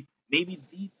of the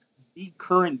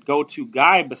current go-to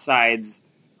guy besides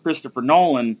Christopher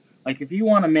Nolan. Like, if you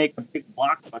want to make a big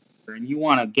blockbuster and you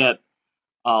want to get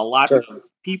lots of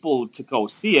people to go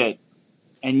see it,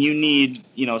 and you need,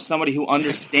 somebody who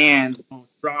understands both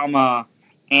drama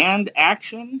and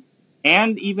action,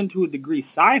 and even to a degree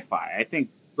sci-fi, I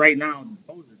think right now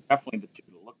those are definitely the two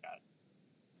to look at.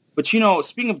 But,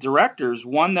 speaking of directors,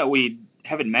 one that we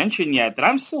haven't mentioned yet that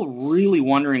I'm still really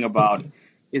wondering about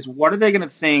is what are they going to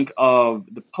think of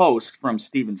The Post from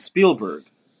Steven Spielberg?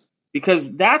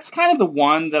 because that's kind of the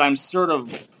one that I'm sort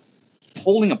of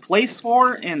holding a place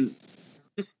for and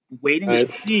just waiting to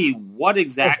see what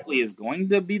exactly is going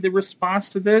to be the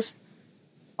response to this.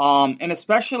 And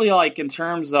especially like in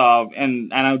terms of,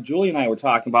 and I know Julie and I were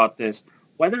talking about this,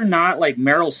 whether or not like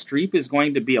Meryl Streep is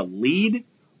going to be a lead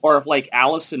or if like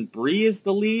Alison Brie is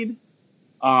the lead.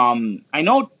 I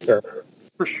know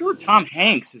for sure Tom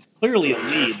Hanks is clearly a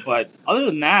lead, but other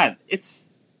than that,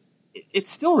 it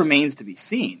still remains to be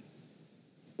seen.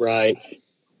 Right.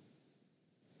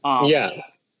 Yeah.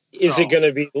 Is it going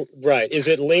to be, right, is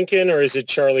it Lincoln or is it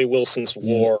Charlie Wilson's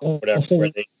War or whatever?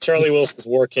 Charlie Wilson's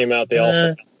War came out, they all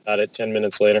forgot about it 10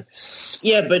 minutes later.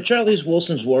 Yeah, but Charlie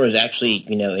Wilson's War is actually,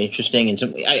 interesting. And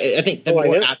I think the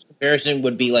more apt comparison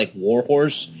would be like War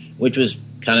Horse, which was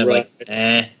kind of like,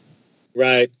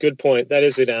 Right, good point. That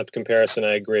is an apt comparison,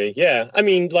 I agree. Yeah, I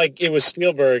mean, like, it was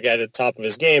Spielberg at the top of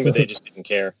his game, but they just didn't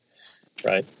care.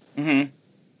 Right. Mm-hmm.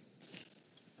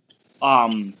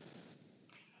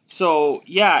 So,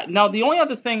 yeah, now the only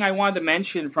other thing I wanted to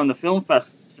mention from the film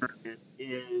festival circuit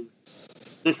is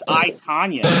this I,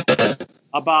 Tonya,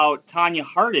 about Tonya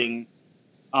Harding.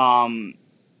 And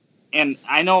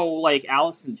I know, like,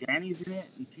 Allison Janney's in it,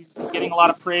 and she's getting a lot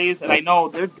of praise, and I know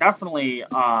they're definitely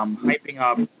hyping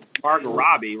up Margot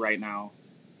Robbie right now.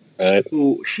 Right.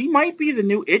 Who, she might be the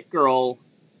new It Girl,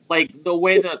 like, the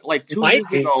way that, like, 2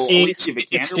 years ago, Alicia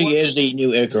Vikander was. She is the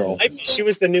new It Girl. She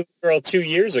was the new girl 2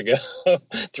 years ago.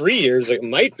 3 years, it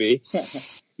might be.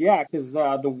 Yeah, because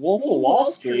The Wolf of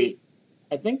Wall Street,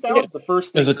 I think that was the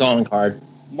first thing There's a calling card.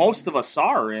 most of us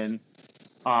saw her in.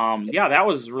 Yeah, that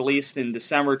was released in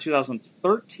December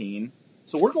 2013.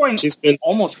 So we're going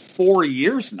almost 4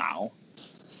 years now.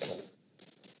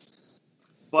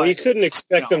 But, well, you couldn't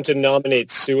expect them to nominate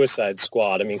Suicide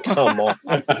Squad. I mean, come on.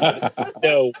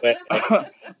 No way.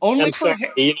 Only I'm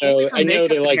sorry. I know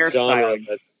they like genre,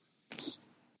 but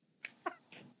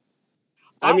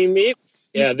I mean, maybe,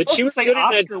 yeah. But she was like good in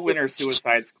Oscar that winner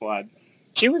Suicide Squad.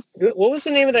 She was. What was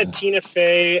the name of that Tina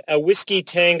Fey? Whiskey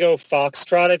Tango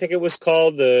Foxtrot, I think it was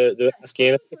called. The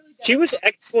Afghanistan. She was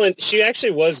excellent. She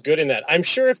actually was good in that. I'm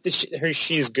sure if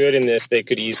she's good in this, they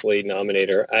could easily nominate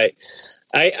her.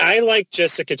 I like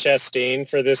Jessica Chastain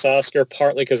for this Oscar,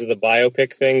 partly because of the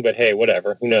biopic thing, but hey,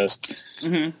 whatever. Who knows?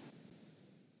 Mm-hmm.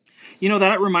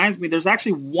 That reminds me, there's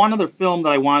actually one other film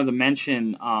that I wanted to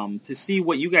mention to see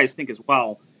what you guys think as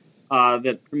well,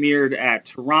 that premiered at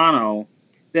Toronto,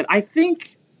 that I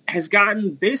think has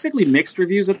gotten basically mixed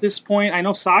reviews at this point. I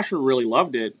know Sasha really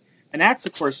loved it, and that's,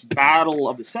 of course, Battle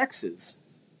of the Sexes.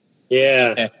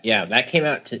 Yeah. Yeah, that came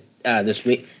out this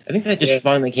week. I think that just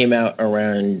finally came out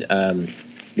around the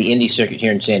indie circuit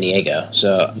here in San Diego.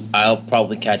 So I'll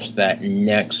probably catch that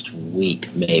next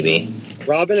week, maybe.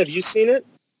 Robin, have you seen it?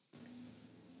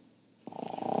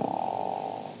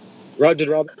 Did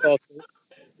Robin fall asleep?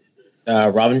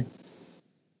 Robin?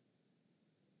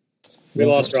 We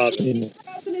lost Robin.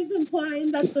 Robin is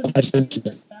implying that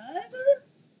the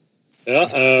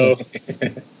Uh-oh.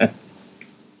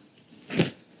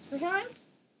 perhaps?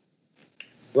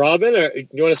 Robin,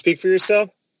 you want to speak for yourself?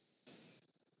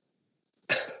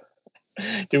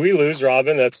 Did we lose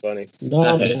Robin? That's funny. No,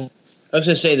 I was going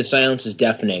to say the silence is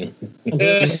deafening.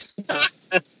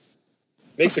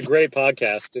 Makes a great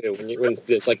podcast, too, when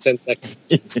it's like 10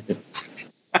 seconds.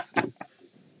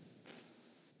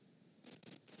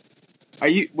 Are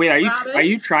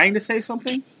you trying to say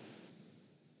something?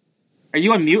 Are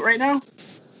you on mute right now?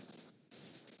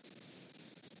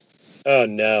 Oh,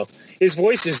 no. His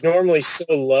voice is normally so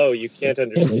low, you can't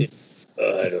understand.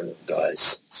 I don't know,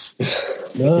 guys.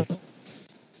 no.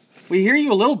 We hear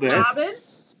you a little bit. Robin?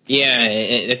 Yeah,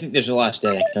 I think there's a lot of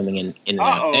static coming in and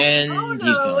out. And Oh, he's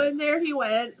no, gone. and there he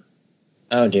went.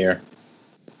 Oh, dear.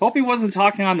 Hope he wasn't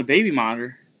talking on the baby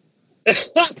monitor.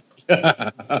 He's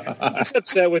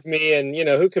upset with me, and,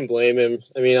 who can blame him?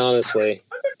 I mean, honestly.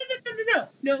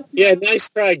 No. Yeah, nice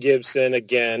try, Gibson,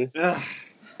 again.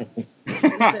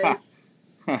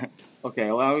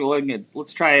 Okay, well,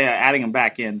 let's try adding him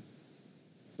back in.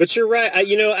 But you're right.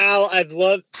 Al, I've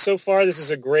loved, so far, this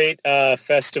is a great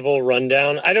festival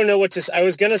rundown. I don't know what to say. I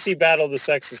was going to see Battle of the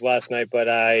Sexes last night, but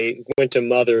I went to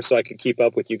Mother so I could keep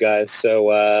up with you guys.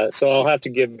 So I'll have to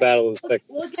give Battle of the Sexes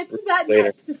We'll get to that later.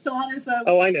 next. Just on his own.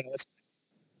 Oh, I know.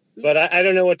 But I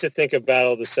don't know what to think of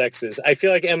Battle of the Sexes. I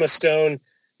feel like Emma Stone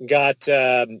got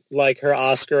her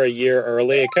Oscar a year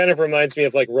early. It kind of reminds me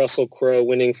of like Russell Crowe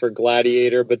winning for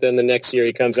Gladiator, but then the next year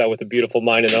he comes out with A Beautiful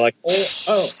Mind, and they're like,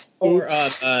 or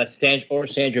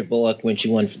Sandra Bullock when she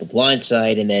won for The Blind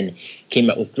Side, and then came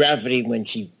out with Gravity when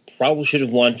she probably should have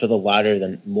won for The Louder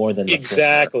Than More Than the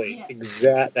exactly. You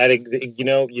said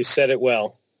it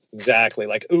well. exactly.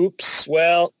 Like, oops,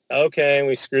 well, okay,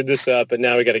 we screwed this up, but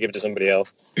now we got to give it to somebody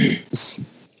else.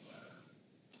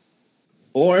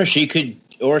 Or she could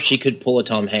pull a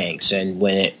Tom Hanks and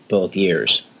win it both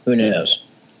years. Who knows?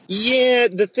 Yeah,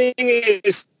 the thing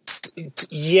is,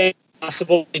 yeah,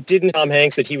 possible. It didn't Tom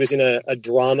Hanks that he was in a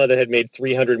drama that had made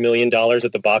 $300 million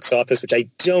at the box office, which I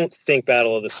don't think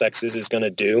Battle of the Sexes is going to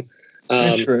do.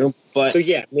 True, but so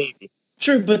yeah, maybe.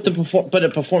 True, but a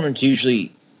performance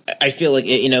usually, I feel like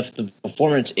if the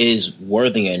performance is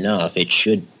worthy enough, it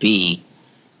should be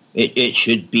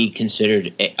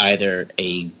considered either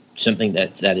something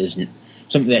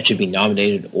that should be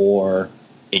nominated, or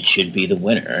it should be the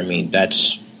winner. I mean,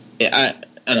 I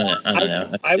don't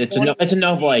know. It's a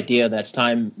novel idea that's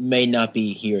time may not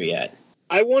be here yet.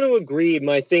 I want to agree.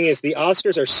 My thing is the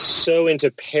Oscars are so into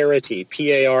parity,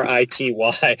 Parity.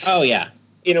 Oh, yeah.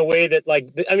 In a way that,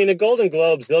 the Golden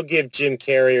Globes, they'll give Jim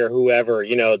Carrey or whoever,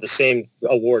 the same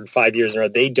award 5 years in a row.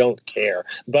 They don't care.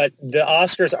 But the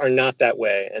Oscars are not that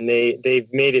way, and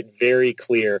they've made it very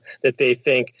clear that they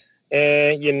think,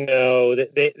 they'll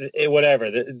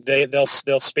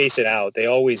space it out. They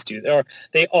always do, or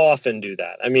they often do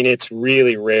that. I mean, it's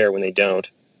really rare when they don't.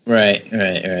 Right.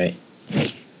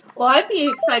 Well, I'd be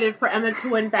excited for Emma to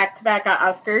win back-to-back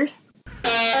Oscars.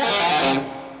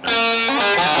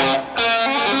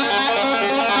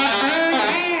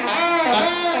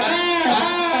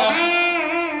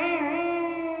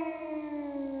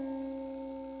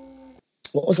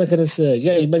 What was I going to say?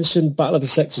 Yeah, you mentioned Battle of the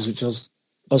Sexes, which I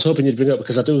was hoping you'd bring up,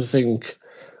 because I do think,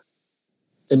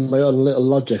 in my own little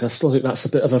logic, I still think that's a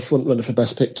bit of a front runner for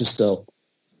Best Picture still,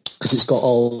 because it's got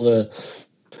all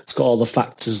the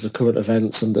factors, the current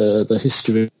events, and the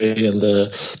history, and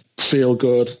the feel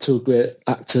good. Two great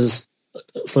actors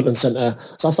front and centre.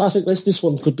 So I think this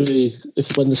one could be,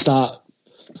 when they start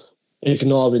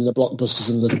ignoring the blockbusters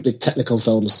and the big technical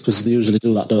films, because they usually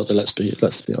do that, don't they? Let's be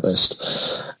honest.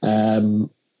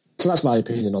 So that's my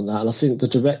opinion on that. And I think the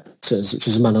directors, which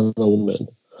is a man and a woman,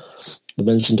 we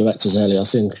mentioned directors earlier, I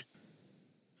think.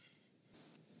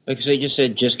 Like I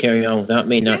said, just carry on without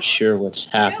me not sure what's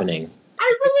happening.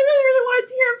 I really wanted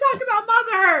to hear him talk about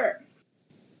Mother.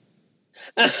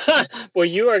 Well,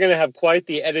 you are going to have quite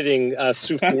the editing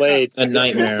souffle. A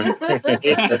nightmare.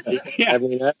 I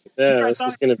mean, this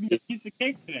is going to be a piece of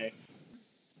cake today.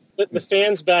 The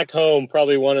fans back home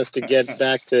probably want us to get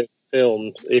back to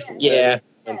films. At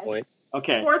some point.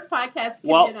 Okay. Sports podcast can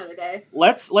be another day.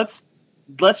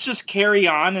 Let's just carry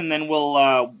on, and then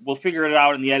we'll figure it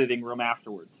out in the editing room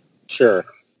afterwards. Sure.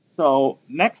 So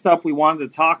next up, we wanted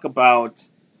to talk about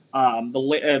the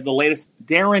latest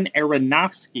Darren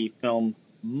Aronofsky film,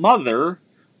 Mother,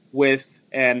 with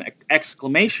an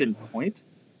exclamation point.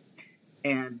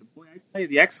 And boy, I tell you,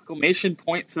 the exclamation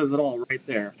point says it all right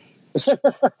there.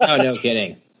 Oh, no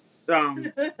kidding.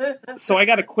 So I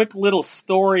got a quick little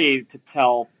story to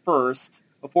tell first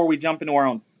before we jump into our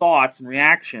own thoughts and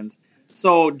reactions.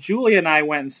 So Julia and I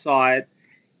went and saw it,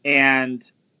 and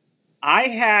I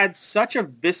had such a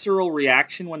visceral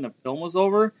reaction when the film was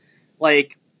over.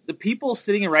 Like, the people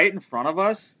sitting right in front of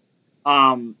us,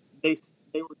 they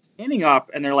were standing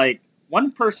up, and they're like,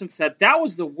 one person said, "That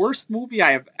was the worst movie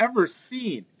I have ever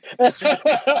seen."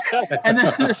 And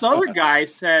then this other guy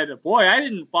said, "Boy, I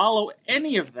didn't follow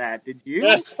any of that, did you?"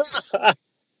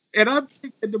 And I'm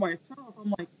thinking to myself,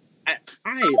 I'm like,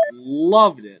 I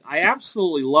loved it. I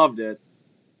absolutely loved it.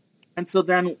 And so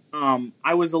then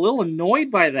I was a little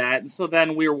annoyed by that. And so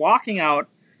then we were walking out,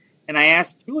 and I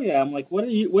asked Julia, I'm like, what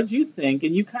did you think?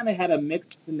 And you kind of had a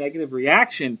mixed negative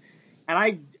reaction.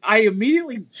 And I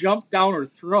immediately jumped down her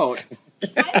throat. I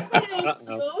put it as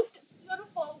the most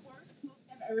beautiful, worst movie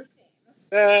I've ever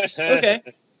seen. Okay.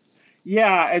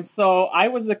 Yeah, and so I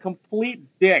was a complete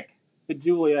dick to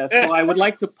Julia, so I would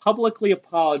like to publicly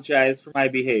apologize for my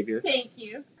behavior. Thank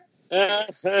you.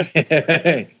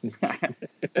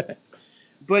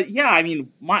 But yeah, I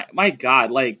mean, my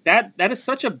God, like that is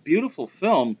such a beautiful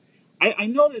film. I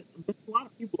know that there's a lot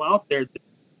of people out there that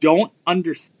don't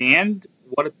understand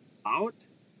what it's about,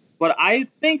 but I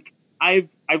think I've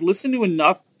listened to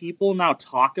enough people now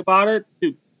talk about it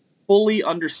to fully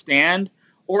understand,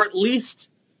 or at least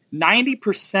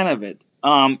 90% of it.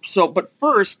 But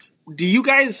first, do you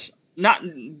guys not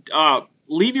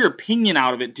leave your opinion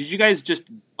out of it? Did you guys just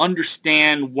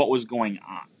understand what was going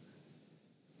on?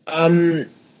 When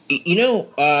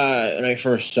I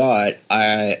first saw it,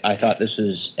 I thought this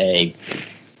was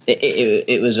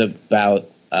it was about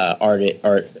artists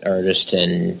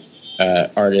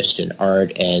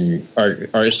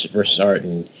versus art,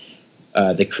 and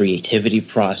the creativity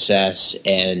process,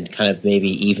 and kind of maybe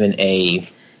even a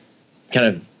kind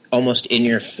of almost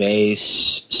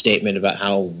in-your-face statement about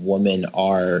how women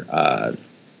are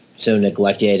so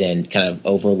neglected and kind of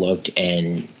overlooked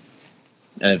and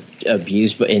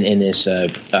abused, but in this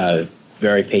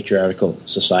very patriarchal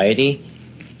society.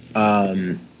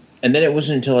 And then it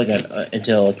wasn't until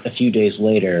until a few days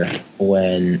later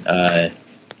when I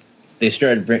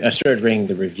started bringing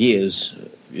the reviews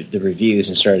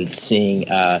and started seeing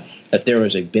that there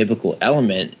was a biblical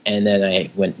element, and then I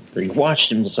went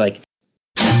rewatched and was like,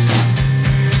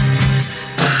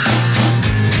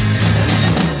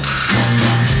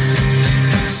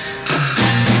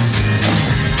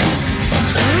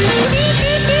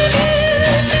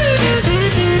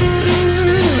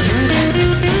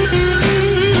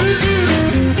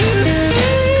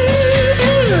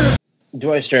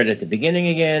 do I start at the beginning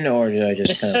again, or do I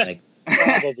just kind of like...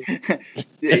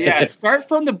 Yeah, start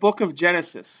from the book of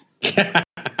Genesis.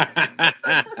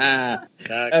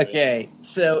 Okay,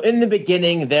 so in the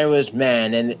beginning there was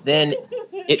man, and then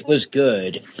it was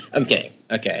good. Okay.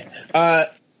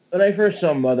 When I first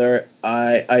saw Mother,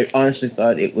 I honestly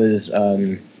thought it was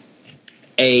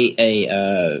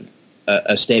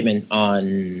a statement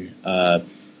on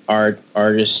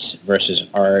artists versus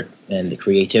art and the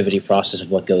creativity process of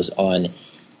what goes on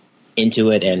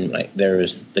into it, and like there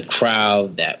was the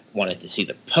crowd that wanted to see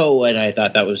the poet. I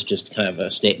thought that was just kind of a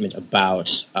statement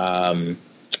about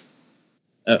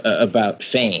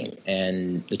fame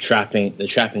and the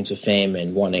trappings of fame,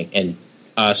 and wanting, and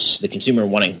us, the consumer,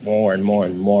 wanting more and more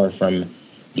and more from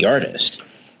the artist.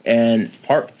 And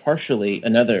partially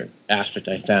another aspect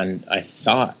I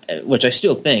thought, which I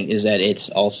still think, is that it's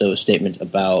also a statement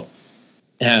about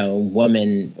how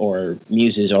women or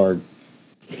muses are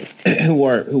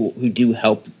who do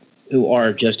help, who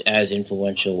are just as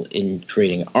influential in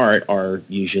creating art, are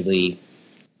usually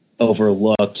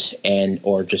overlooked and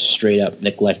or just straight up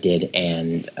neglected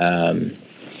and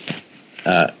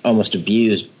almost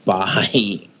abused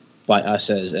by us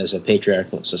as a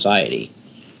patriarchal society.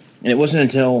 And it wasn't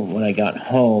until when I got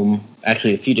home,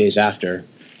 actually a few days after,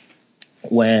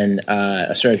 when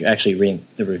I started actually reading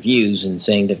the reviews and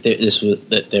saying that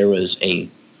there was a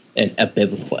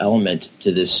biblical element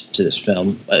to this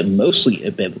film, mostly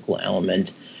a biblical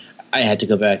element. I had to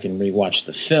go back and rewatch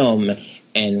the film,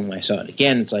 and when I saw it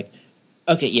again, it's like,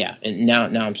 okay, yeah. And now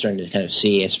I'm starting to kind of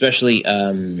see, especially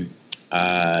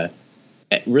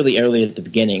really early at the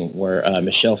beginning, where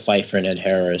Michelle Pfeiffer and Ed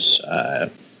Harris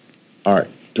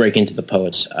break into the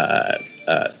poet's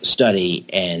study,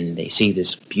 and they see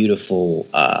this beautiful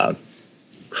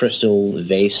crystal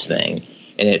vase thing,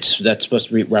 and that's supposed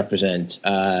to represent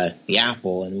the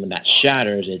apple, and when that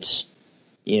shatters, it's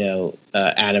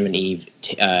Adam and Eve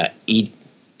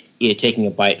taking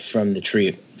a bite from the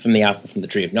apple from the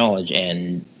tree of knowledge,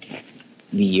 and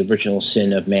the original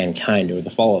sin of mankind, or the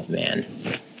fall of man.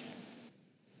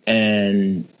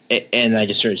 And I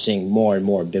just started seeing more and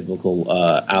more biblical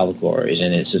allegories,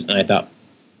 and I thought,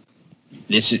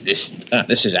 this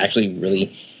is actually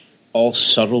really all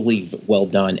subtly well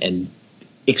done and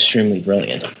extremely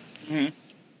brilliant. Mm-hmm. And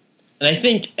I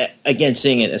think, again,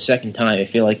 seeing it a second time, I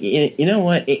feel like, you know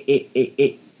what,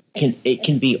 it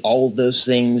can be all of those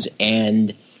things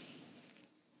and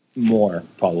more,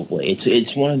 probably.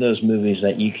 It's one of those movies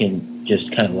that you can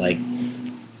just kind of like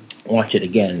watch it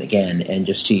again and again and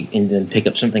just see, and then pick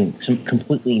up some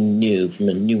completely new from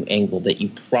a new angle that you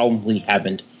probably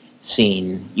haven't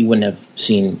seen, you wouldn't have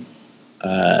seen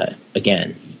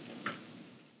again.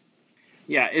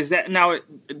 Yeah, is that now,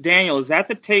 Daniel? Is that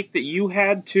the take that you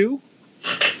had too?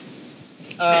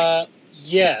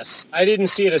 Yes, I didn't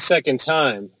see it a second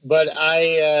time, but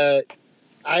I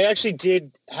actually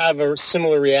did have a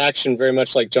similar reaction, very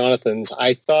much like Jonathan's.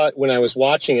 I thought when I was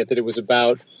watching it that it was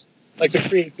about like the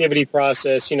creativity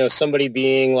process, somebody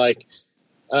being like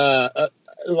a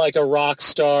rock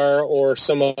star or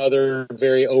some other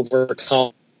very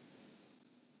overcome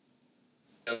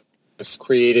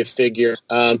creative figure.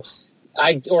 I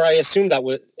assumed that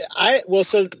was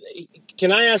so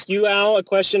can I ask you, Al, a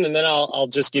question, and then I'll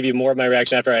just give you more of my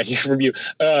reaction after I hear from you.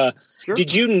 Sure.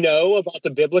 Did you know about the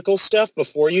biblical stuff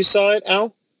before you saw it,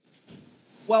 Al?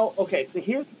 Well, okay, so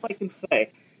here's what I can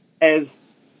say. As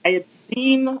I had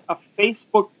seen a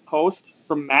Facebook post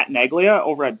from Matt Neglia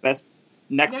over at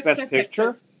Next Best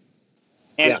Picture,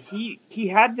 and he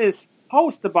had this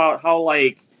post about how,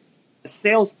 like, a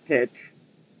sales pitch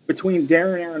between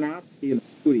Darren Aronofsky and the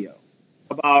studio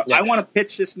about, I want to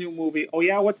pitch this new movie. Oh,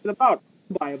 yeah, what's it about?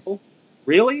 Bible.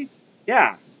 Really?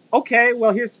 Yeah. Okay,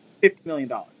 well, here's $50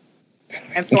 million.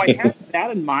 And so I had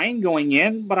that in mind going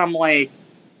in, but I'm like,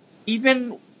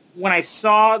 even when I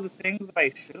saw the things that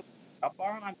I should have picked up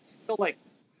on, I'm still like,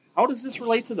 how does this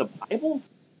relate to the Bible?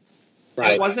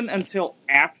 Right. It wasn't until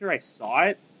after I saw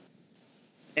it,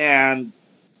 and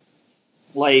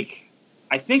like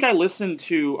I think I listened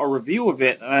to a review of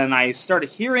it, and I started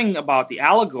hearing about the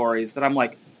allegories that I'm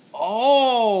like,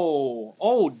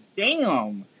 oh,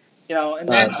 damn, and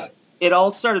then it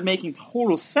all started making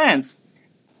total sense.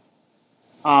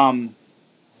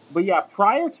 But yeah,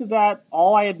 prior to that,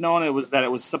 all I had known was that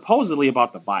it was supposedly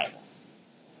about the Bible.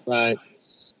 Right.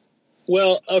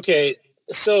 Well, okay.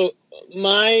 So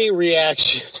my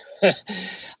reaction,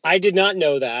 I did not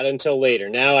know that until later.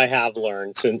 Now I have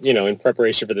learned, so, in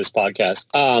preparation for this podcast.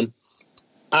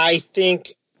 I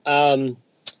think that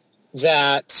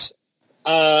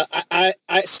I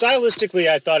stylistically,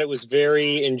 I thought it was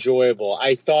very enjoyable.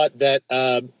 I thought that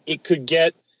it could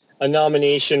get a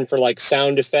nomination for like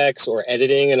sound effects or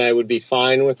editing, and I would be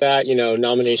fine with that,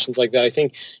 nominations like that. I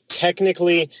think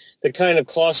technically the kind of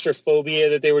claustrophobia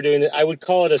that they were doing, I would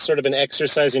call it a sort of an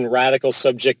exercise in radical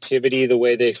subjectivity, the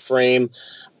way they frame,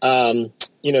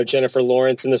 Jennifer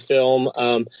Lawrence in the film.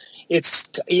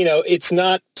 It's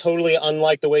not totally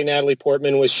unlike the way Natalie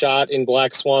Portman was shot in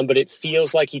Black Swan, but it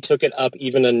feels like he took it up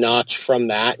even a notch from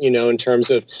that, in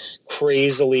terms of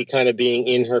crazily kind of being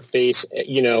in her face,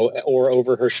 or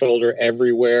over her shoulder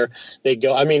everywhere they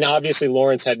go. I mean, obviously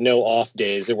Lawrence had no off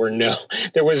days. There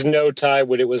was no time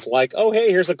when it was like, oh, hey,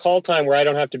 here's a call time where I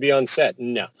don't have to be on set.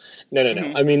 No.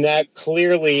 Mm-hmm. I mean, that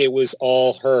clearly it was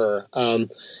all her.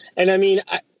 And I mean,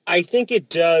 I think it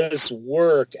does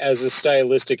work as a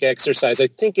stylistic exercise. I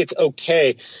think it's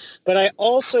okay. But I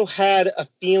also had a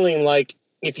feeling like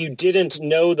if you didn't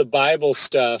know the Bible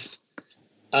stuff,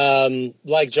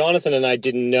 like Jonathan and I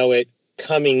didn't know it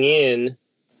coming in,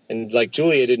 and like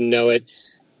Julia didn't know it,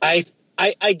 I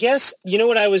guess,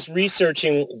 what I was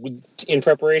researching in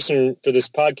preparation for this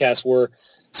podcast were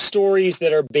stories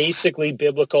that are basically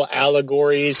biblical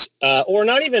allegories, or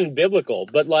not even biblical,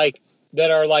 but like that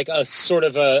are like a sort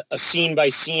of a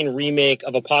scene-by-scene remake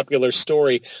of a popular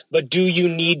story, but do you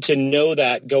need to know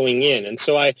that going in? And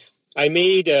so I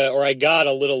made, or I got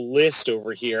a little list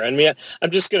over here. I mean, I'm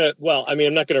not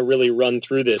going to really run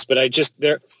through this, but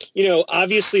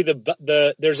obviously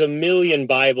there's a million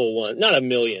Bible ones, not a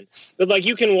million, but like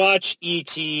you can watch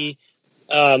E.T.,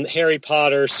 Harry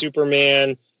Potter,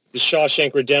 Superman, The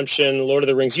Shawshank Redemption, Lord of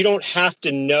the Rings. You don't have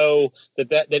to know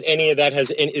that any of that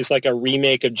is like a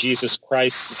remake of Jesus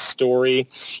Christ's story.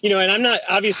 And I'm not,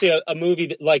 obviously a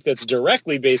movie that's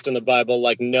directly based on the Bible,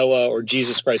 like Noah or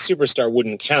Jesus Christ Superstar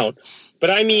wouldn't count. But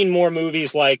I mean more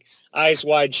movies like Eyes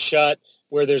Wide Shut,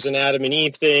 where there's an Adam and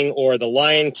Eve thing, or The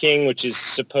Lion King, which is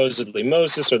supposedly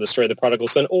Moses, or The Story of the Prodigal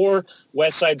Son, or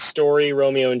West Side Story,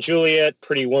 Romeo and Juliet,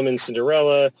 Pretty Woman,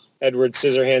 Cinderella, Edward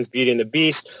Scissorhands, Beauty and the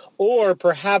Beast, or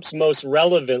perhaps most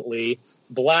relevantly,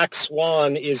 Black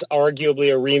Swan is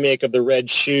arguably a remake of The Red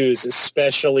Shoes,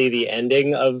 especially the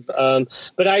ending of.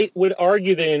 But I would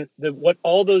argue that what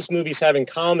all those movies have in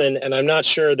common, and I'm not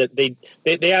sure that they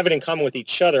have it in common with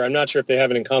each other. I'm not sure if they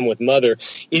have it in common with Mother.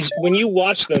 Is when you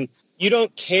watch them, you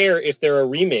don't care if they're a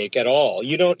remake at all.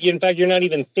 You don't. In fact, you're not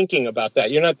even thinking about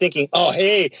that. You're not thinking, "Oh,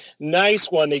 hey,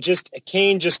 nice one.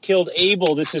 Cain just killed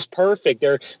Abel. This is perfect."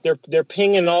 They're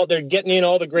pinging all. They're getting in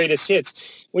all the greatest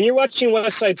hits. When you're watching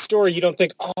West Side Story, you don't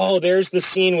think, "Oh, there's the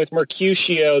scene with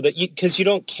Mercutio," because you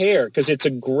don't care, because it's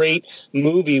a great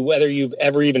movie whether you've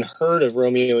ever even heard of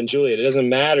Romeo and Juliet. It doesn't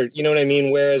matter. You know what I mean?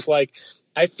 Whereas, like,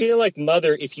 I feel like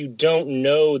Mother, if you don't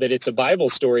know that it's a Bible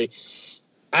story,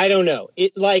 I don't know.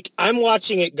 I'm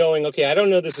watching it going, okay, I don't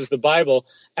know this is the Bible.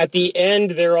 At the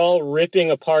end, they're all ripping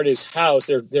apart his house.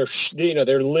 They're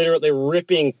literally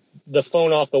ripping the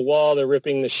phone off the wall. They're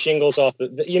ripping the shingles off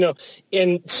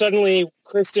and suddenly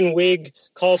Kristen Wiig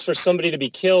calls for somebody to be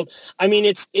killed. I mean,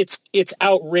 it's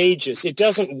outrageous. It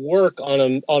doesn't work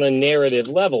on a narrative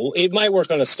level. It might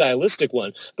work on a stylistic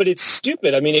one, but it's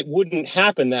stupid. I mean, it wouldn't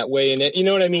happen that way. And you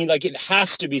know what I mean? Like, it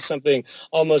has to be something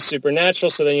almost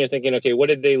supernatural. So then you're thinking, okay, what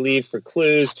did they leave for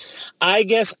clues? I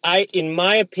guess in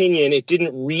my opinion, it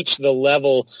didn't reach the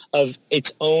level of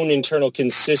its own internal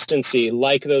consistency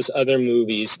like those other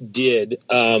movies did,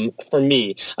 for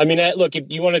me. I mean, look,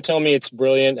 if you want to tell me it's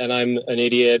brilliant and I'm an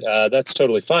idiot, that's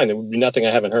totally fine. It would be nothing I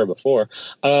haven't heard before.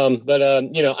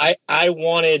 I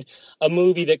wanted a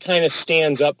movie that kind of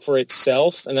stands up for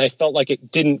itself, and I felt like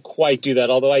it didn't quite do that,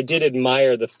 although I did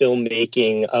admire the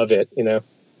filmmaking of it,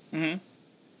 Mm-hmm.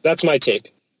 That's my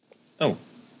take. Oh.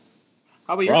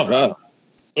 How about Bravo.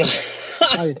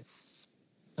 Hi,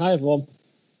 everyone.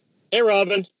 Hey,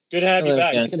 Robin. Good to have you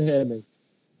back. You can hear me.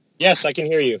 Yes, I can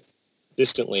hear you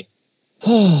distantly.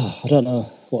 I don't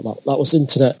know what that was.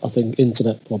 Internet, I think.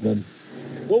 Internet problem.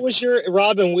 What was your,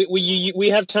 Robin? We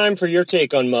have time for your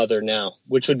take on Mother now,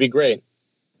 which would be great.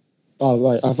 Oh,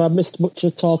 right. Have I missed much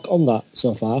of talk on that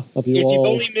so far? Have you? If you've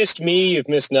only missed me, you've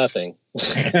missed nothing.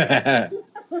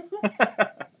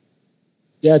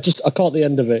 Yeah, I caught the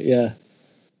end of it. Yeah,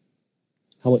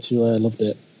 how much you loved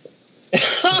it.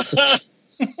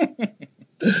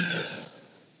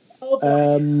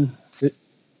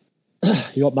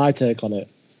 You want my take on it?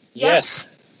 Yes.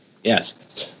 Yes.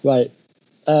 Right.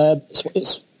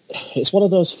 It's one of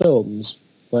those films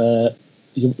where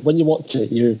when you watch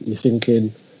it, you're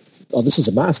thinking, "Oh, this is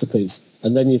a masterpiece,"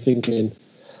 and then you're thinking,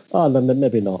 "Oh, no,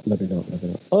 maybe not.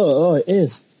 Oh, it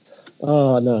is.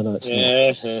 Oh, no, it's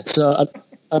not." So,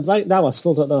 and right now, I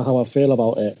still don't know how I feel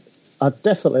about it. I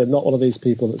definitely am not one of these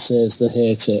people that says they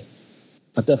hate it.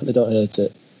 I definitely don't hate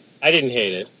it. I didn't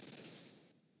hate it.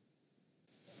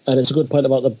 And it's a good point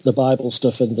about the Bible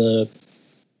stuff and the...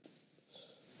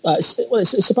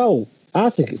 it's about... I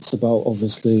think it's about,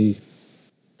 obviously,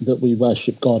 that we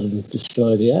worship God and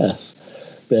destroy the earth,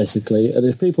 basically. And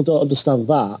if people don't understand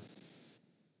that,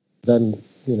 then,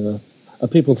 and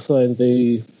people throwing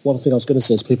the... One thing I was going to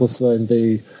say is people throwing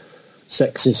the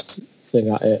sexist thing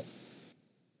at it,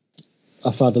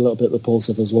 I find a little bit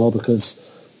repulsive as well, because,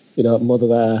 Mother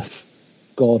Earth,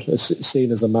 God is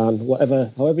seen as a man,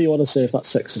 however you want to say, if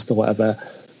that's sexist or whatever,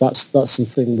 that's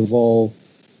something we've all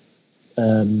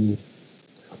come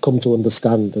to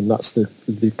understand, and that's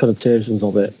the connotations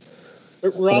of it.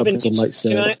 But Robin,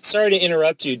 sorry to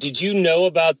interrupt you. Did you know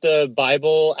about the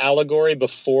Bible allegory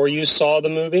before you saw the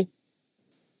movie?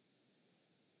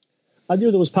 I knew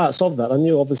there was parts of that. I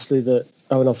knew, obviously, that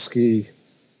Aronofsky,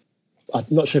 I'm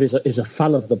not sure if he's a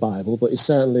fan of the Bible, but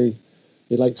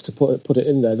he likes to put it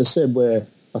in there. The same way,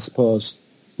 I suppose,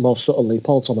 more subtly,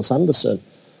 Paul Thomas Anderson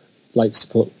likes to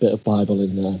put a bit of Bible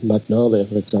in there. Magnolia,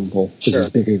 for example, which is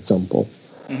a big example.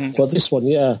 Mm-hmm. But this one,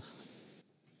 yeah.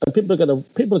 And people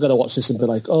are gonna watch this and be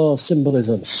like, "Oh,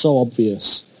 symbolism, so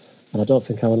obvious." And I don't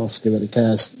think Aronofsky really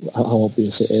cares how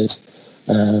obvious it is.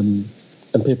 And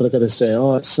people are going to say,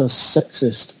 "Oh, it's so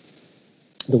sexist,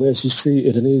 the way she's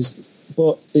treated,"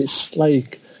 but it's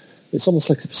almost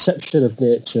like a perception of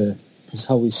nature is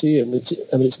how we see it.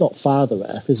 It's not Father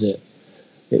Earth, is it?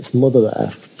 It's Mother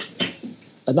Earth.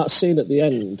 And that scene at the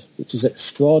end, which is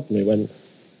extraordinary, when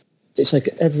it's like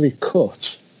every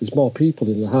cut, there's more people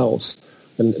in the house,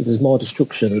 and there's more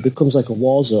destruction. It becomes like a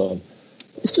war zone.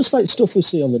 It's just like stuff we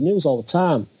see on the news all the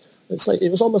time.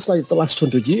 It was almost like the last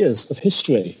 100 years of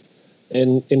history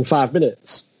in 5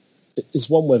 minutes. Is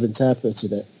one way of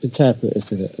interpreting it. And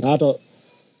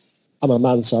I'm a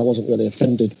man, so I wasn't really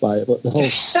offended by it, but the whole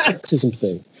sexism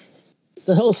thing.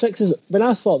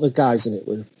 I thought the guys in it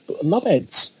were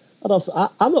knobheads.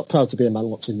 I'm not proud to be a man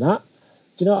watching that.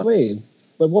 Do you know what I mean?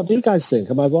 But what do you guys think?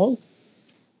 Am I wrong?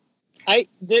 I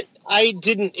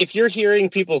didn't. If you're hearing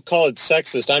people call it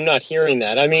sexist, I'm not hearing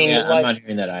that. I mean, I'm not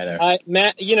hearing that either.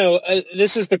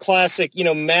 This is the classic.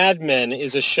 Mad Men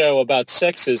is a show about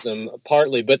sexism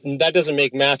partly, but that doesn't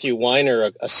make Matthew Weiner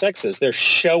a sexist. They're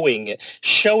showing it.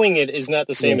 Showing it is not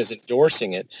the same as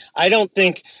endorsing it. I don't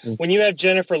think when you have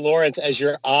Jennifer Lawrence as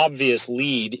your obvious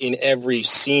lead in every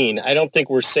scene, I don't think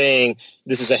we're saying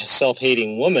this is a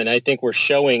self-hating woman. I think we're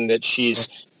showing that she's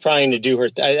trying to do her.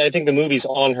 I think the movie's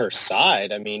on her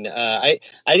side. I mean, I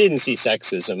didn't see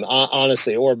sexism,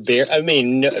 honestly, or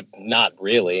no, not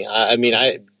really. I don't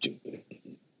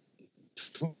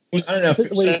know.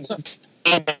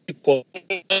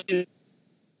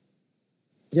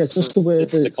 Yeah, it's just the way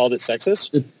they called it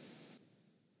sexist.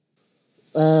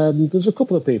 There's a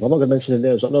couple of people. I'm not going to mention the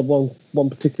names. I know one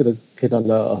particular kid I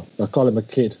know. I call him a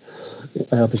kid.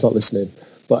 I hope he's not listening.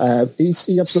 But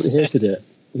he absolutely hated it.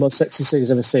 The most sexist thing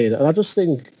he's ever seen. And I just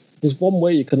think there's one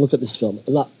way you can look at this film,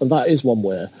 and that is one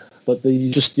way. But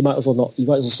you might as well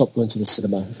stop going to the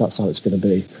cinema if that's how it's going to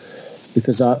be.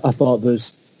 Because I thought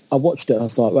I watched it and I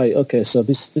thought, right, okay, so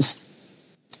this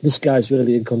guy's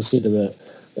really inconsiderate.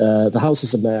 The house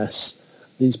is a mess.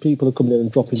 These people are coming in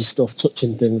and dropping stuff,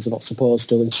 touching things they're not supposed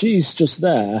to, and she's just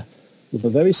there with a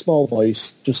very small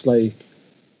voice, just like,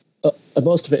 and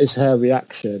most of it is her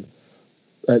reaction.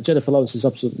 Jennifer Lawrence is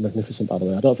absolutely magnificent, by the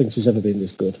way. I don't think she's ever been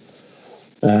this good.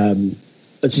 And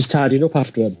she's tidying up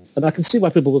after him. And I can see why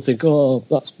people would think, "Oh,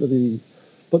 that's really..."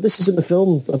 But this isn't a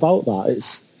film about that.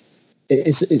 It's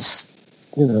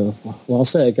I'll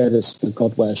say it again, it's the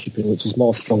God worshipping, which is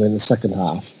more strong in the second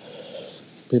half.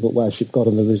 People worship God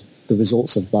and the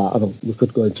results of that. And we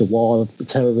could go into war,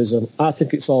 terrorism. I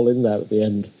think it's all in there at the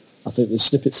end. I think there's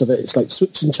snippets of it. It's like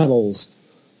switching channels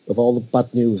of all the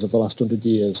bad news of the last 100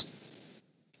 years.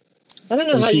 I don't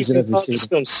know how you can call this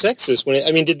film sexist.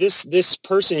 Did this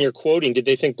person you're quoting, did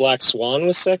they think Black Swan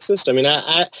was sexist? I mean,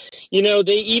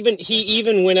 he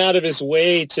even went out of his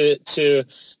way to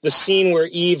the scene where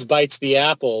Eve bites the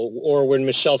apple, or when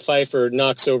Michelle Pfeiffer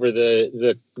knocks over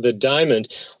the diamond.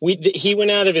 He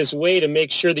went out of his way to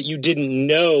make sure that you didn't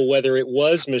know whether it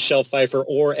was Michelle Pfeiffer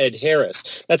or Ed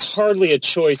Harris. That's hardly a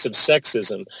choice of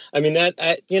sexism. I mean,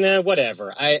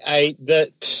 whatever.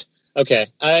 Okay.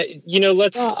 I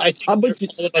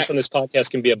think all of us on this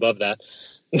podcast can be above that.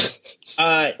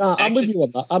 I'm with you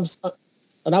on that.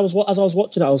 As I was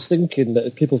watching it, I was thinking that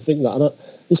if people think that,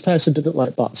 this person didn't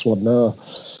like Black Swan, no.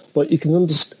 But you can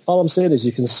understand, all I'm saying is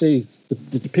you can see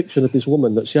the depiction of this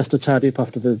woman that she has to tidy up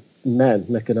after the men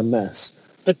making a mess.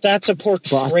 But that's a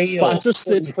portrayal. But I just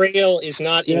think, portrayal is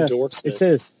not endorsement.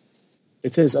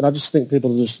 It is. And I just think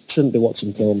people just shouldn't be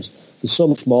watching films. There's so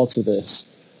much more to this.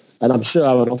 And I'm sure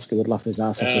Aronofsky would laugh his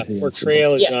ass off.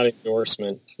 Portrayal is not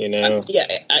endorsement, you know.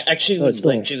 I actually would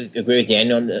agree with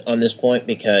Daniel on this point,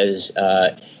 because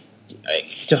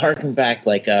to harken back,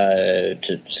 to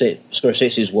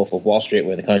Scorsese's Wolf of Wall Street,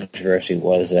 where the controversy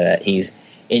was that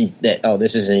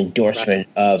this is an endorsement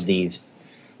of these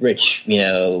rich,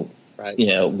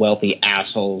 wealthy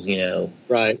assholes,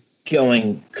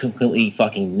 going completely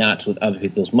fucking nuts with other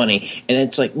people's money, and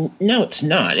it's like, no, it's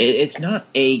not. It's not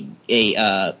a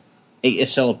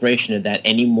celebration of that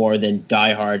any more than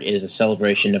Die Hard is a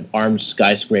celebration of armed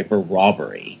skyscraper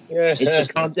robbery. It's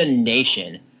a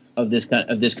condemnation of this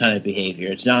kind of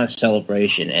behavior. It's not a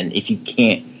celebration, and if you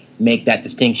can't make that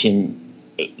distinction,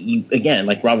 you, again,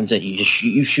 like Robin said,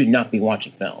 you should not be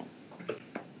watching film.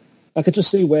 I could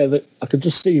just see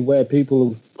where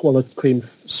people who want to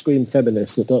scream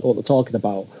feminists that don't know what they're talking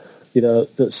about,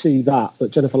 that see that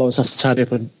Jennifer Lawrence has to tidy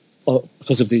up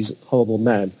because of these horrible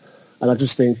men. And I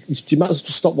just think you might as well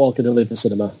just stop walking and leave the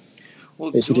cinema.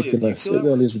 Well, it's ridiculous. It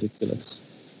really is ridiculous.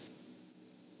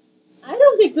 I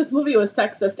don't think this movie was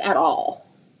sexist at all.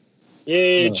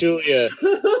 Yay, no. Julia.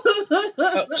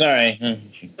 Sorry.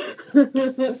 Let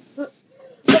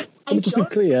me just be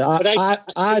clear.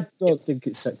 I don't think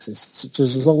it's sexist.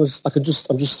 Just as long as I'm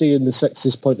just seeing the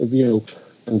sexist point of view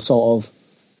and sort of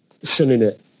shunning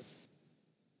it.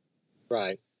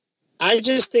 Right. I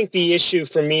just think the issue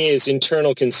for me is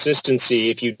internal consistency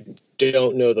if you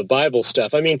don't know the Bible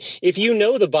stuff. I mean, if you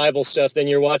know the Bible stuff, then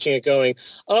you're watching it going,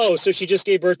 oh, so she just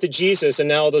gave birth to Jesus and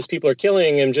now all those people are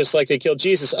killing him just like they killed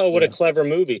Jesus. Oh, what a clever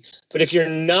movie. But if you're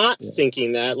not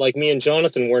thinking that, like me and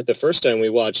Jonathan weren't the first time we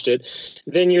watched it,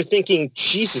 then you're thinking,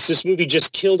 Jesus, this movie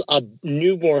just killed a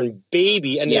newborn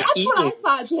baby. And that's what I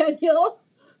thought, Daniel.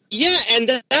 Yeah,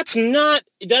 and that's not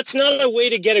a way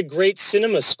to get a great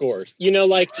cinema score.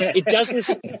 It doesn't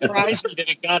surprise me that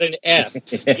it got an F.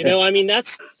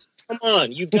 Come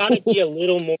on, you got to be a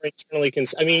little more internally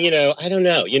I don't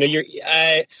know.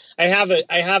 I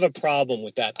have a problem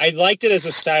with that. I liked it as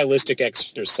a stylistic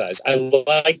exercise. I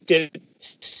liked it.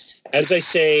 As I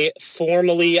say,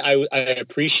 formally, I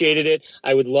appreciated it.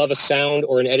 I would love a sound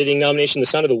or an editing nomination. The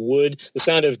sound of the wood, the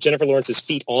sound of Jennifer Lawrence's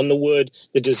feet on the wood,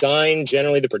 the design,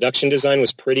 generally the production design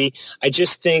was pretty. I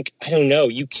just think, I don't know,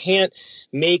 you can't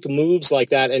make moves like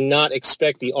that and not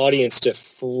expect the audience to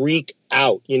freak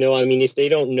out. If they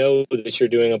don't know that you're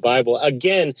doing a Bible.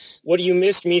 Again, what you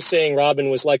missed me saying, Robin,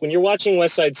 was like when you're watching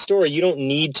West Side Story, you don't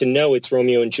need to know it's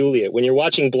Romeo and Juliet. When you're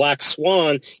watching Black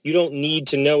Swan, you don't need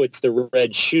to know it's the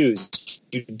red shoes.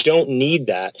 You don't need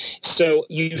that. So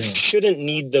you shouldn't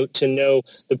need to know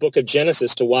the book of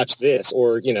Genesis to watch this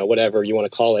or, whatever you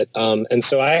want to call it. And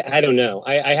so I don't know.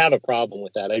 I have a problem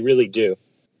with that. I really do.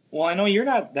 Well, I know you're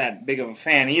not that big of a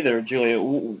fan either, Julia.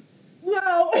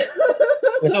 No.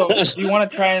 So, do you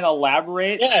want to try and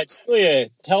elaborate? Yeah, Julia,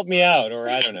 help me out, or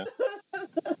I don't know.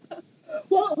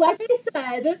 Well, like I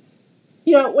said,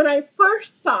 when I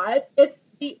first saw it, it's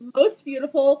the most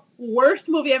beautiful, worst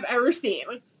movie I've ever seen.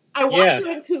 I walked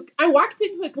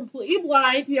into it completely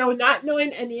blind, not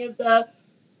knowing any of the,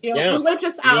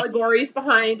 religious allegories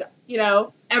behind,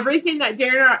 everything that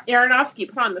Darren Aronofsky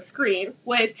put on the screen,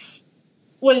 which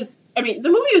was, the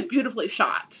movie was beautifully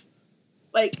shot.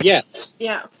 Yes.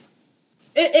 Yeah.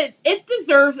 It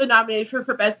deserves a nomination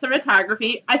for Best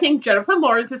Cinematography. I think Jennifer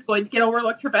Lawrence is going to get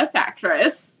overlooked for Best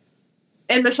Actress.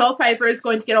 And Michelle Pfeiffer is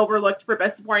going to get overlooked for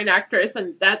Best Supporting Actress,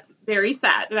 and that's very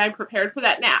sad, and I'm prepared for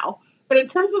that now. But in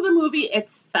terms of the movie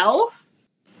itself,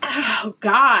 oh,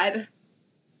 God.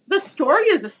 The story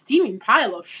is a steaming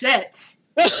pile of shit.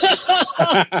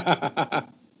 That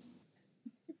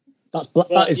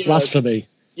is blasphemy.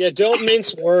 Yeah, don't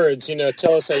mince words.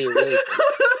 Tell us how you really feel.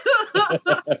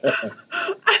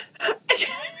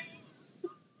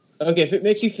 Okay, if it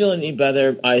makes you feel any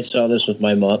better, I saw this with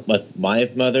my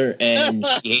mother, and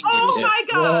she hated Oh it. my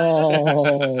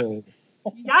god!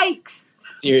 Whoa. Yikes!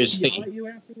 Seriously.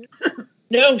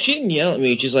 No, she didn't yell at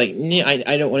me. She's like, "Nah,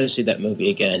 I don't want to see that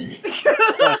movie again."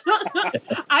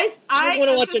 I You want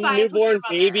to watch a newborn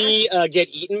baby get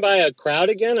eaten by a crowd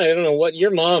again? I don't know what.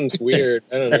 Your mom's weird.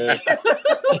 I don't know.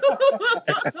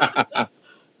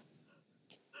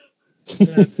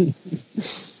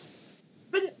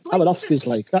 But Aronofsky's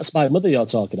like, that's my mother you're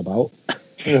talking about.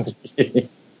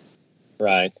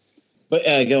 Right. But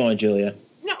go on, Julia.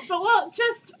 No, but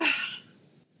just I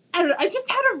don't know. I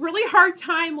just had a really hard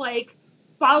time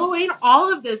following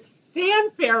all of this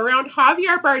fanfare around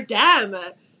Javier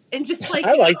Bardem and just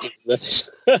I liked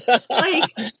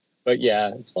it. But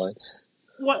yeah, it's fine.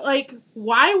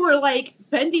 Why we're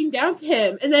bending down to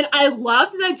him. And then I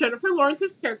loved that Jennifer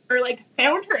Lawrence's character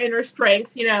found her inner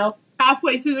strength,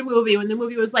 halfway through the movie when the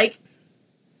movie was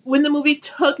when the movie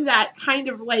took that kind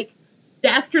of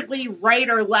dastardly right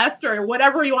or left or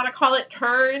whatever you want to call it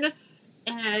turn.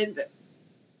 And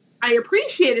I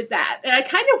appreciated that. And I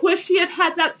kind of wish she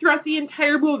had that throughout the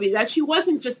entire movie, that she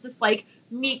wasn't just this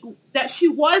meek, that she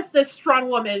was this strong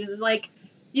woman and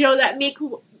that meek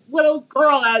little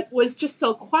girl that was just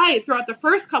so quiet throughout the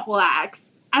first couple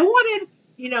acts. I wanted,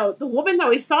 the woman that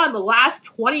we saw in the last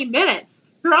 20 minutes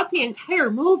throughout the entire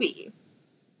movie.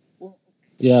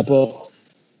 Yeah, but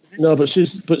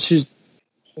she's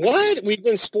What? We've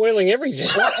been spoiling everything.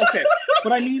 Okay,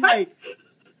 but I mean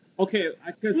okay,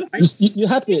 because you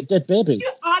had me at dead baby.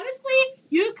 Honestly,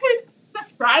 you could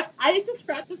describe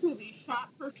this movie shot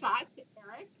for shot to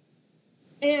Eric,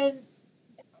 and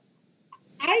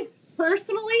I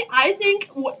think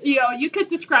you could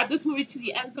describe this movie to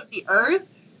the ends of the earth.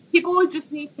 People would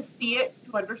just need to see it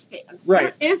to understand.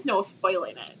 Right. There is no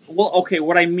spoiling it. Well, okay,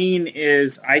 what I mean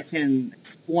is I can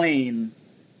explain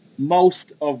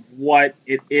most of what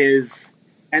it is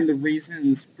and the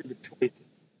reasons for the choices.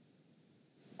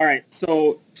 All right,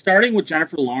 so starting with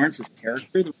Jennifer Lawrence's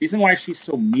character, the reason why she's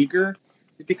so meager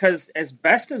is because, as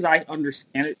best as I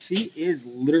understand it, she is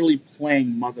literally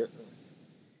playing Mother Earth.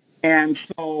 And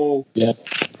so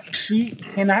she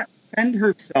cannot defend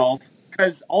herself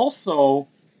because also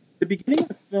the beginning of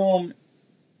the film,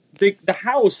 the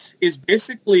house is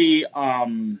basically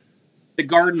the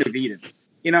Garden of Eden,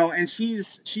 and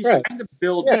she's right. trying to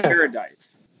build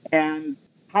paradise. And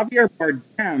Javier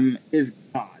Bardem is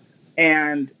God.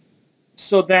 And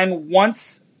so then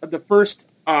once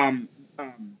Ed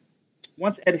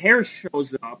Harris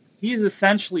shows up, he is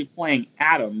essentially playing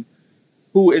Adam,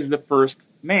 who is the first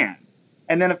man.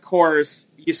 And then, of course,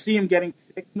 you see him getting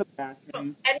sick in the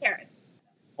bathroom. Ed Harris.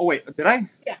 Oh, wait, did I?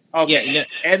 Yeah. Okay. Yeah.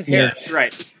 Ed Harris,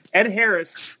 right. Ed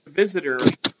Harris, the visitor,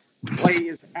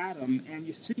 plays Adam, and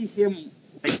you see him,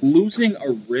 losing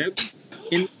a rib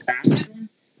in the bathroom.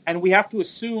 And we have to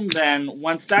assume then,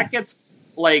 once that gets,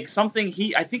 something,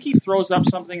 I think he throws up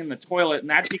something in the toilet, and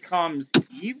that becomes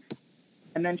Eve.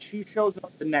 And then she shows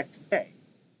up the next day.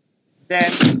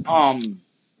 Then,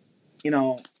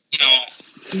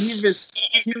 Eve is the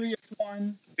curious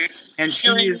one, and she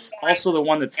is also the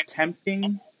one that's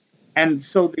tempting. And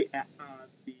so the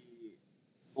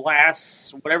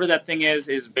glass, whatever that thing is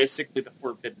basically the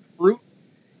forbidden fruit.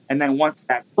 And then once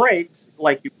that breaks,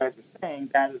 like you guys are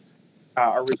saying, that is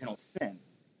original sin.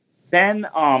 Then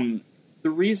the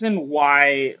reason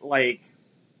why,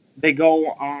 they go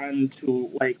on to,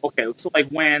 when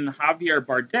Javier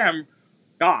Bardem,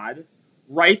 God,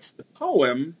 writes the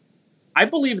poem, I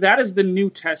believe that is the New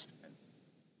Testament.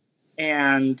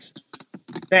 And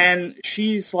then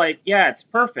she's like, yeah, it's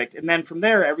perfect. And then from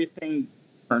there, everything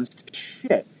turns to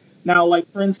shit. Now,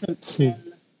 for instance,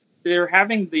 when they're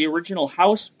having the original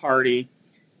house party,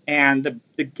 and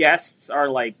the guests are,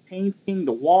 painting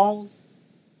the walls,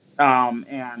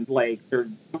 and, they're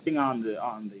jumping on the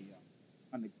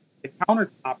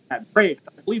countertop that breaks.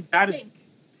 I believe that is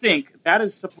sink. That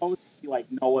is supposed to be,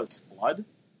 Noah's flood.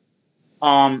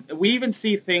 We even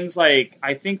see things I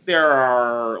think there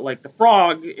are, the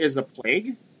frog is a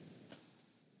plague.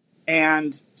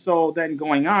 And so then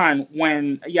going on,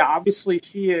 obviously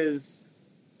she's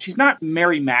not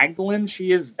Mary Magdalene.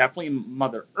 She is definitely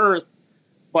Mother Earth.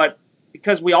 But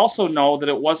because we also know that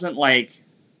it wasn't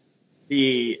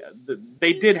they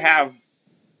did have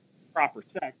proper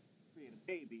sex to create a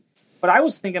baby. But I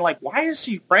was thinking, why is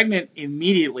she pregnant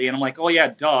immediately? And I'm like, oh, yeah,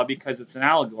 duh, because it's an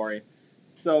allegory.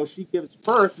 So she gives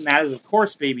birth, and that is, of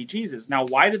course, baby Jesus. Now,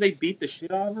 why did they beat the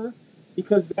shit out of her?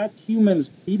 Because that's humans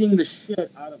beating the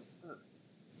shit out of her.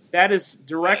 That is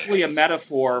directly a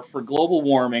metaphor for global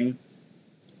warming,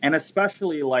 and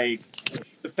especially,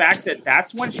 the fact that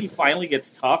that's when she finally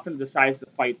gets tough and decides to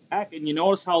fight back. And you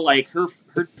notice how, like, her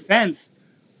defense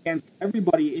against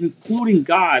everybody, including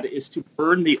God, is to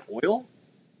burn the oil.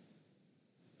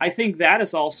 I think that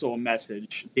is also a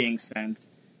message being sent.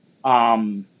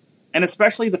 And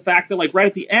especially the fact that, like, right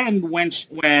at the end,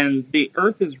 when the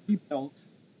earth is rebuilt,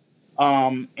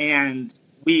 and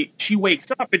she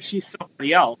wakes up and she's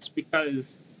somebody else,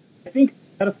 because I think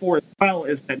the metaphor as well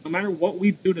is that no matter what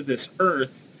we do to this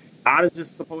earth, God is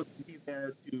just supposed to be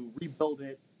there to rebuild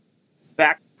it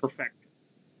back to perfection.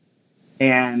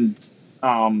 And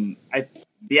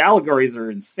the allegories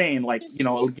are insane. Like, you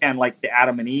know, again, like the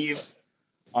Adam and Eve,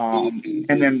 and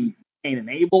then Cain and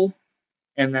Abel,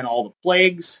 and then all the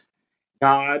plagues,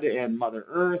 God and Mother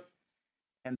Earth.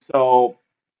 And so,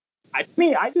 I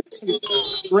just think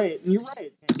it's great. And you're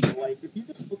right, Daniel. Like, if you're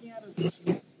just looking at it as a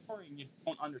story and you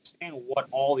don't understand what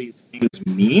all these things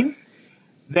mean,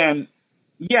 then,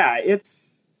 yeah, it's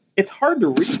hard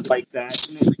to read like that.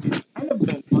 And it's kind of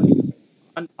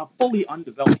a fully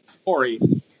undeveloped story.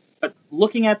 But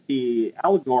looking at the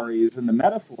allegories and the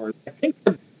metaphors, I think,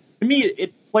 to me,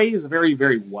 it plays very,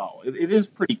 very well. It is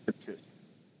pretty consistent.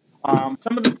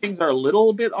 Some of the things are a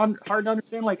little bit hard to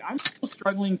understand. Like, I'm still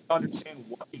struggling to understand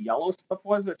what the yellow stuff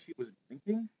was that she was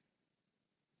drinking.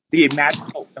 The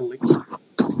magical elixir.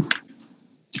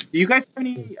 Do you guys have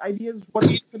any ideas what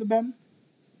it could have been?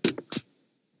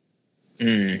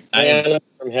 Manna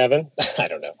from heaven? I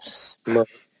don't know.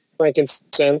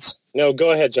 Frankincense? No,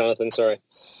 go ahead, Jonathan. Sorry.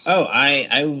 Oh,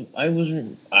 I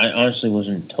honestly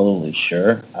wasn't totally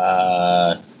sure.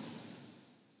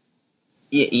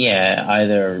 Yeah,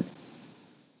 either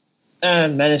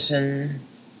medicine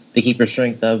to keep her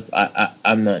strength up.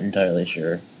 I'm not entirely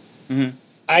sure. Mm-hmm.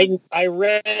 I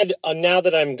read, now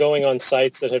that I'm going on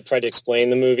sites that have tried to explain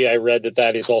the movie, I read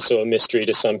that is also a mystery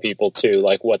to some people too,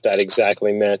 like what that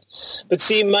exactly meant. But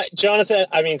see, Al,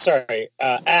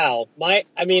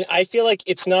 I feel like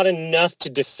it's not enough to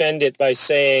defend it by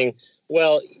saying,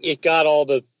 well, it got all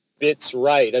the bits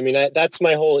right. I mean, that's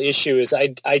my whole issue is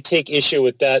I take issue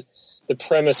with that, the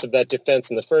premise of that defense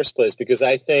in the first place, because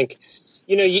I think,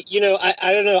 I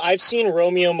don't know. I've seen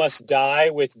Romeo Must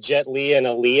Die with Jet Li and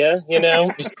Aaliyah, you know.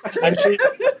 I'm sure.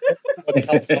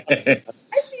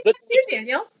 But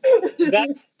Daniel.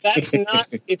 That's not.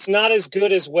 It's not as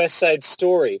good as West Side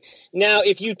Story. Now,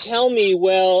 if you tell me,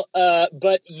 well,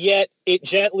 but yet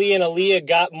Jet Li and Aaliyah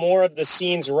got more of the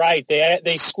scenes right.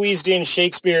 They squeezed in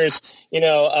Shakespeare's,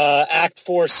 Act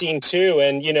 4, Scene 2,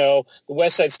 and the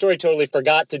West Side Story totally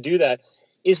forgot to do that.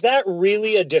 Is that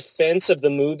really a defense of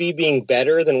the movie being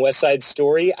better than West Side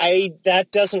Story? That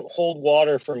doesn't hold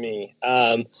water for me.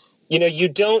 You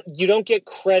don't get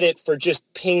credit for just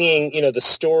pinging, the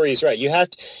stories right. You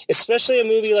have to, especially a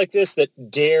movie like this that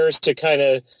dares to kind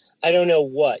of, I don't know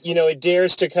what, it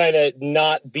dares to kind of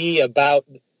not be about.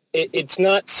 It's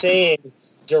not saying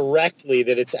directly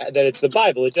that it's the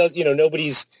Bible. It does,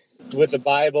 nobody's with the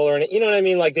Bible or, you know what I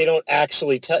mean? Like they don't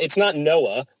actually tell, it's not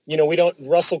Noah,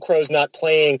 Russell Crowe's not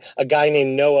playing a guy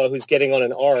named Noah who's getting on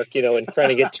an ark, and trying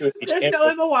to get to each There's no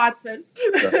Emma Watson.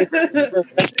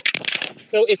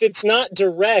 So if it's not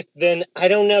direct, then I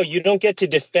don't know. You don't get to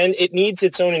defend. It needs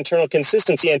its own internal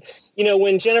consistency. And,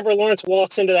 when Jennifer Lawrence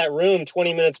walks into that room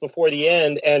 20 minutes before the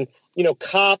end and,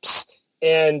 cops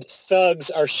and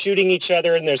thugs are shooting each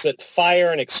other and there's that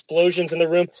fire and explosions in the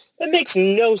room, that makes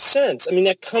no sense. I mean,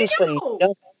 that comes from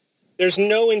nothing. There's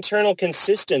no internal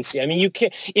consistency. I mean, you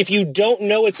can't, if you don't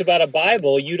know it's about a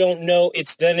Bible, you don't know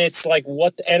it's like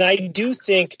what, and I do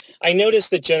think, I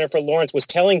noticed that Jennifer Lawrence was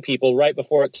telling people right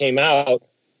before it came out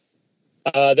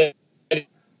that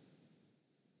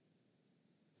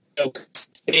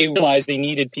they realized they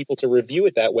needed people to review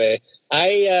it that way.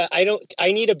 I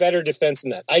need a better defense than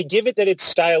that. I give it that it's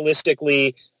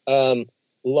stylistically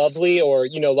lovely, or,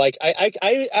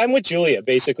 I'm with Julia,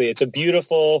 basically. It's a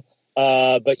beautiful,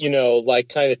 but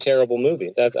kind of terrible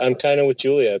movie. I'm kind of with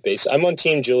Julia. I'm on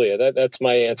Team Julia. That's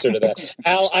my answer to that.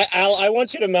 Al, I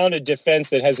want you to mount a defense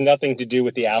that has nothing to do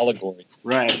with the allegories.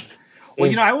 Right.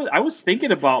 Well, I was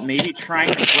thinking about maybe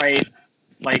trying to write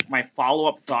like my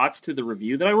follow-up thoughts to the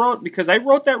review that I wrote, because I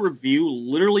wrote that review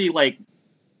literally like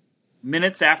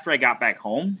minutes after I got back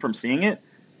home from seeing it.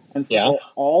 And so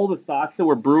all the thoughts that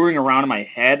were brewing around in my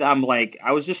head, I'm like,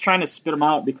 I was just trying to spit them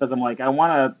out because I'm like, I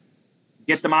want to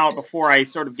get them out before I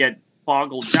sort of get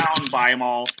boggled down by them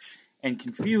all and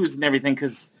confused and everything.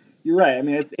 Because you're right. I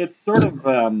mean, it's sort of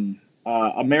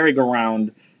a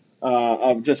merry-go-round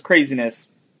of just craziness.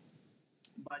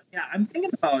 But yeah, I'm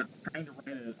thinking about trying to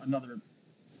write another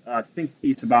think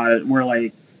piece about it, where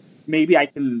like maybe I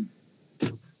can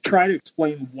try to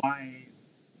explain why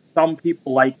some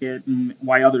people like it and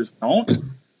why others don't.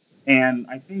 And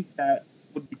I think that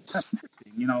would be kind of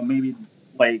interesting, maybe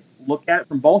like look at it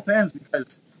from both ends,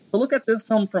 because to look at this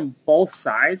film from both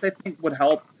sides, I think would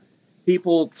help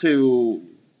people to,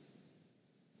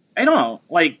 I don't know,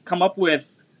 like come up with,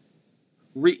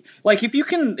 like if you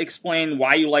can explain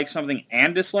why you like something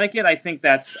and dislike it, I think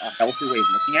that's a healthy way of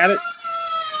looking at it.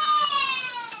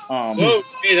 Whoa,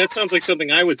 hey, that sounds like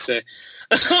something I would say.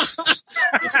 My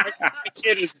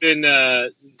kid has been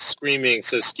screaming,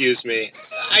 so excuse me.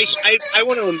 I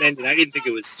want to amend it. I didn't think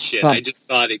it was shit. I just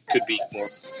thought it could be more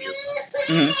weird.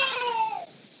 Mm-hmm.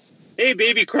 Hey,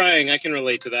 baby crying. I can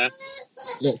relate to that.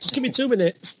 Look, just give me 2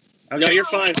 minutes. No, you're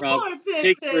fine, Rob.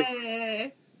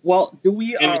 Well, do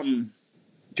we,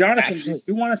 Jonathan, do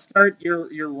you want to start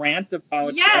your rant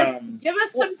about... Yes, give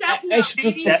us some Death Note,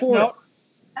 baby.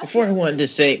 Before I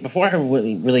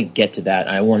really get to that,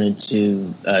 I wanted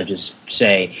to just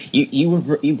say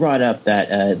you brought up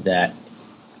that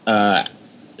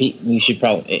you should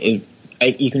probably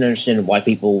you can understand why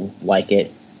people like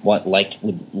it, would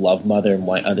love Mother and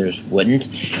why others wouldn't.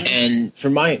 And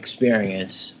from my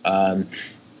experience,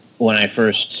 when I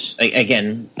first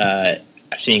seeing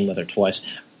Mother twice,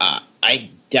 I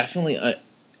definitely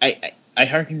I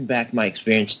harken back my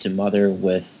experience to Mother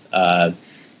with.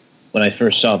 When I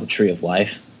first saw The Tree of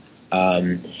Life,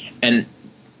 and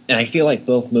I feel like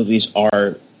both movies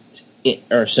are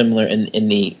similar in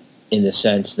the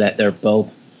sense that they're both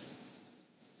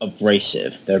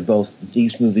abrasive.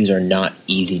 These movies are not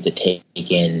easy to take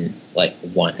in like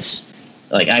once.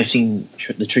 Like I've seen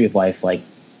The Tree of Life like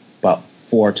about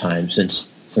 4 times since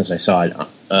I saw it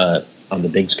on the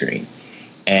big screen,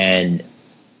 and to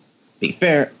be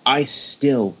fair, I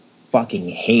still fucking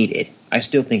hate it. I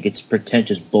still think it's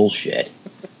pretentious bullshit.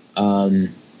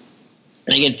 And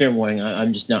again, fair warning,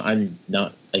 I'm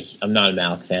not a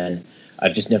Malick fan.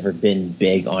 I've just never been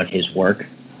big on his work.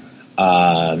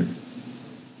 But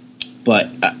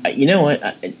you know what?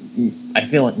 I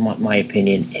feel like my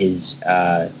opinion is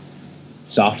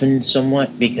softened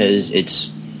somewhat because it's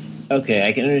okay.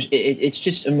 I can understand. It's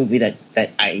just a movie that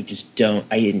I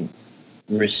didn't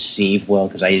receive well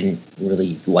because I didn't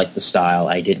really like the style.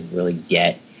 I didn't really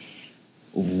get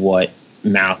what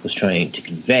Malick was trying to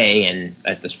convey, and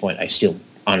at this point I still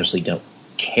honestly don't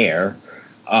care.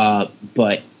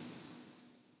 But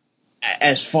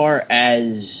as far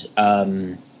as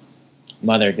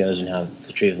Mother goes and how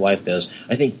The Tree of Life goes,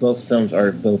 I think both films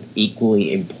are both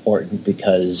equally important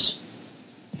because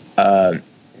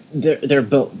they're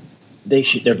both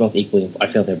equally. I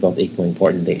feel they're both equally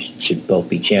important. They should both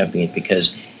be championed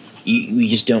because we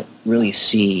just don't really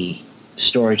see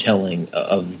storytelling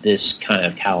of this kind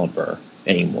of caliber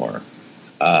anymore.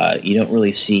 You don't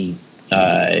really see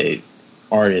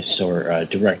artists or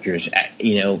directors,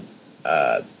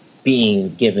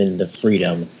 being given the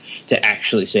freedom to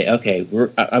actually say, okay,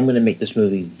 I'm going to make this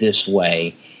movie this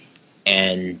way,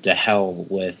 and to hell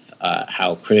with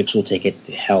how critics will take it,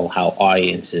 to hell how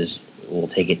audiences will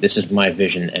take it. This is my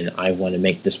vision, and I want to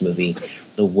make this movie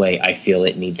the way I feel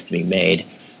it needs to be made.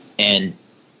 And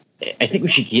I think we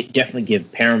should definitely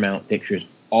give Paramount Pictures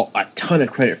a ton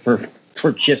of credit for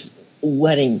just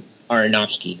letting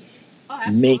Aronofsky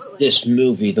make this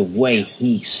movie the way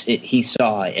he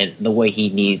saw it and the way he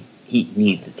needs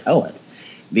to tell it.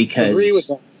 Because agree with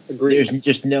that. There's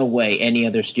just no way any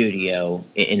other studio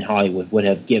in Hollywood would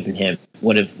have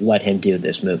let him do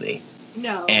this movie.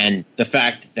 No. And the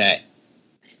fact that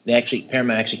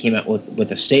Paramount actually came out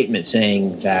with a statement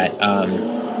saying that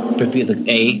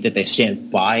that they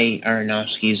stand by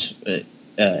Aronofsky's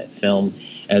film,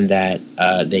 and that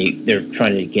they're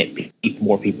trying to get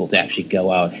more people to actually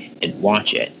go out and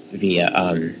watch it via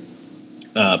a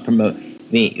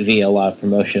lot of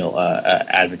promotional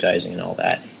advertising and all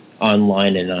that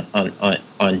online and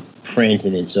on print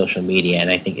and in social media. And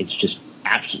I think it's just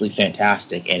absolutely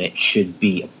fantastic, and it should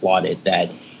be applauded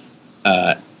that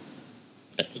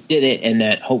he did it, and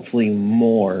that hopefully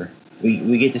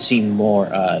we get to see more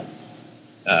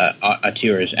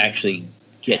auteurs actually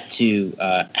get to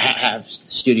have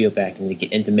studio backing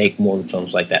and to make more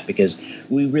films like that, because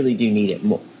we really do need it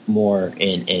more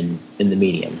in the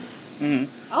medium. Mm-hmm.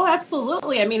 Oh,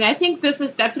 absolutely. I mean, I think this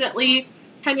has definitely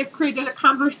kind of created a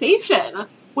conversation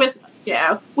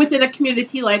within a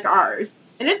community like ours.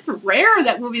 And it's rare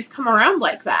that movies come around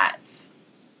like that.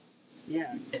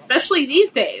 Yeah. Especially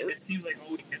these days. It seems like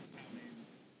always gets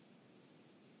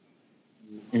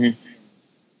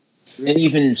mm-hmm. And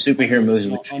even superhero movies,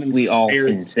 which we all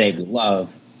can say we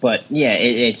love. But, yeah,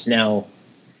 it's now...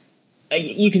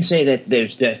 You can say that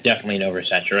there's definitely an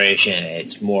oversaturation.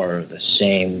 It's more of the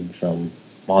same from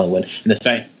Hollywood. And the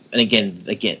fact and again,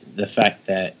 the fact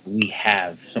that we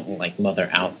have something like Mother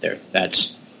out there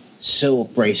that's so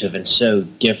abrasive and so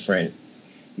different,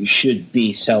 you should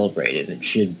be celebrated. It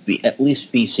should be at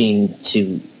least be seen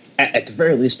to, at the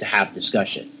very least, to have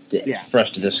discussion for us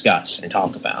to discuss and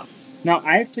talk about. Now,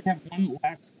 I actually have one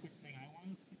last quick thing I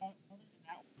wanted to say about it, and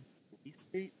that was the release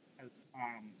date. Because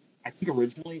I think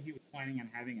originally he was planning on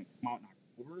having it come out in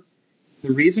October.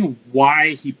 The reason why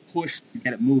he pushed to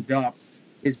get it moved up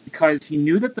is because he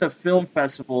knew that the film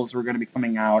festivals were going to be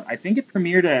coming out. I think it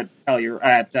premiered at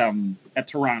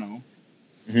Toronto,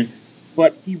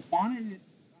 but he wanted it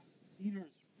in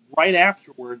theaters right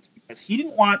afterwards because he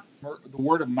didn't want the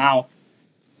word of mouth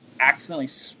accidentally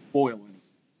spoil it.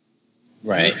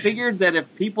 Right. He figured that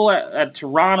if people at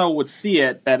Toronto would see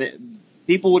it,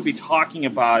 people would be talking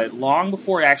about it long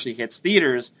before it actually hits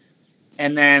theaters,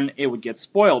 and then it would get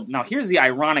spoiled. Now, here's the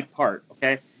ironic part,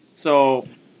 okay? So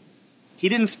he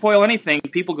didn't spoil anything.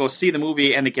 People go see the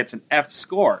movie, and it gets an F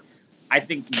score. I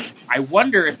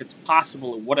wonder if it's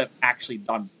possible it would have actually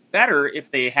done better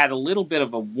if they had a little bit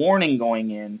of a warning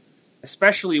going in,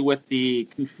 especially with the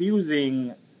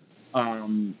confusing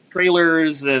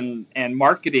trailers and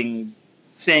marketing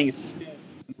saying it's this,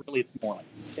 and really it's more like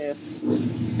this.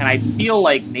 And I feel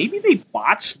like maybe they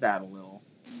botched that a little.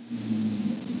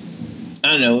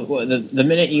 I don't know. The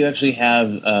minute you actually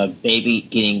have a baby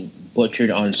getting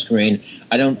butchered on screen,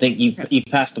 I don't think you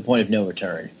passed the point of no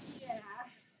return.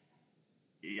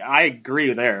 Yeah, I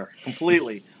agree there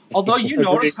completely. Although you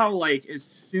notice how, like, as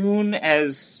soon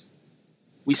as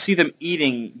we see them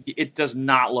eating, it does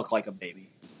not look like a baby.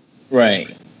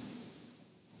 Right.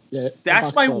 Yeah,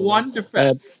 that's my one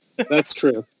defense. That's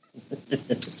true.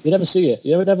 You never see it.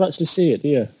 You never actually see it, do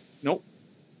you? Nope.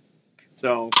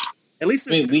 So, at least...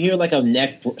 I mean, we hear, like, a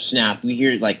neck snap. We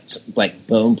hear, like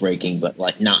bone breaking, but,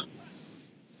 like, not.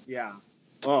 Yeah.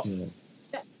 Oh. Yeah.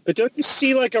 But don't you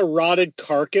see, like, a rotted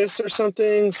carcass or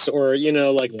something? Or,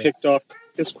 picked off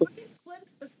this quick?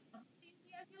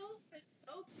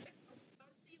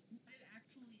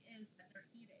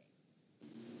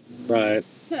 Right.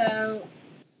 So,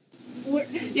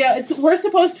 we're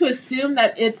supposed to assume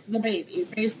that it's the baby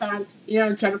based on,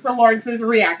 Jennifer Lawrence's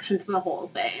reaction to the whole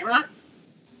thing.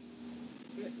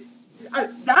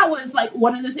 That was, like,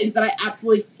 one of the things that I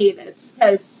absolutely hated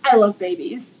because I love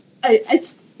babies. It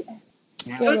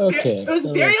was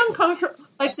very uncomfortable.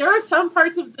 Like, there are some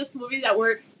parts of this movie that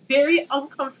were very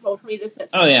uncomfortable for me to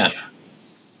sit through. Oh, yeah.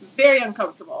 Very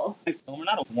uncomfortable.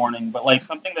 Not a warning, but, like,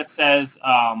 something that says...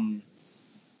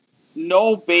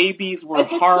 no babies were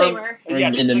harmed.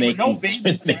 In the making. No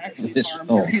babies were actually harmed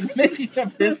during the making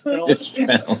of this film.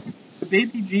 The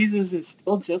baby Jesus is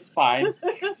still just fine.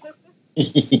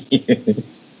 Yeah,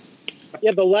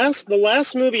 the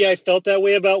last movie I felt that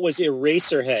way about was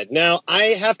Eraserhead. Now,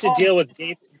 I have to deal with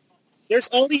David. There's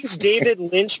all these David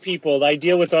Lynch people that I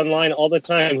deal with online all the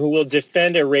time who will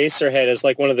defend Eraserhead as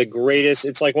like one of the greatest.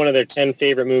 It's like one of their 10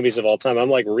 favorite movies of all time. I'm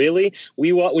like, really?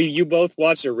 You both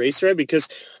watched Eraserhead? Because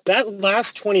that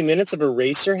last 20 minutes of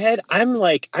Eraserhead,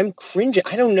 I'm cringing.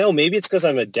 I don't know. Maybe it's because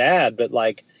I'm a dad, but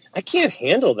like, I can't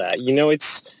handle that.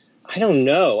 I don't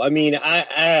know. I mean,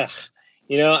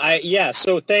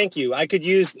 so thank you. I could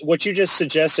use what you just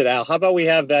suggested, Al. How about we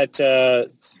have that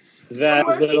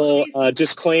little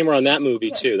disclaimer on that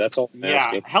movie too? That's all I'm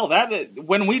asking. Hell,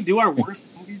 when we do our worst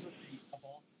movies of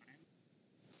all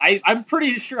time, I'm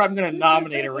pretty sure I'm going to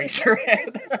nominate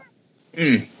Eraserhead.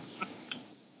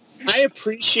 I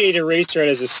appreciate Eraserhead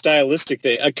as a stylistic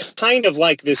thing, kind of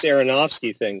like this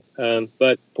Aronofsky thing.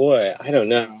 But boy, I don't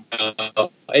know.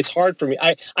 It's hard for me.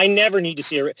 I never need to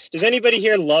see it. Does anybody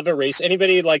here love Eraserhead?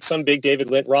 Anybody like some big David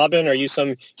Lynch? Robin, are you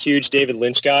some huge David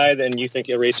Lynch guy? Then you think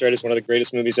Eraserhead is one of the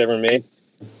greatest movies ever made?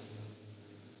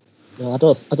 No, I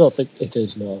don't think it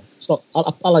is. No, it's not.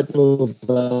 I like Blue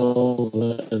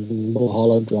Velvet and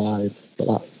Mulholland Drive,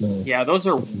 but no. Yeah, those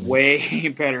are way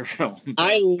better films.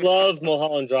 I love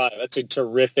Mulholland Drive. That's a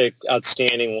terrific,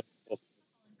 outstanding one.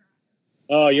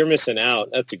 Oh, you're missing out.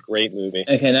 That's a great movie.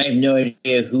 Okay, and I have no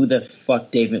idea who the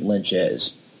fuck David Lynch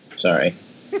is. Sorry.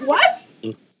 What?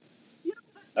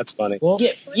 That's funny. Well,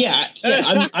 yeah.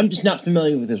 I'm just not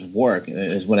familiar with his work.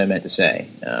 Is what I meant to say.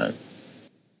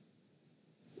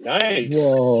 Nice.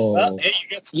 Whoa. Well, hey, you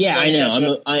got some I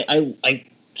know. I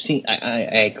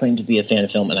claim to be a fan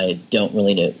of film, and I don't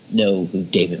really know who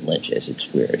David Lynch is.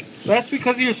 It's weird. That's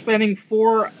because you're spending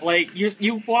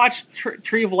you've watched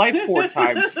Tree of Life 4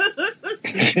 times. You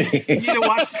need to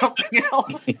watch something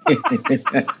else.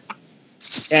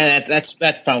 Yeah, that's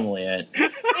probably it.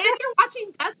 And you're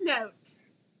watching Death Note.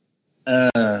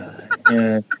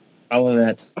 Yeah, all of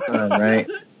that, right?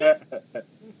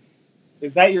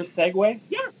 Is that your segue?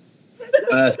 Yeah.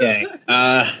 Okay.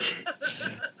 All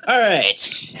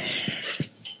right.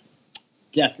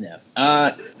 Death Note.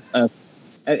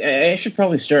 I should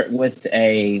probably start with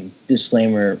a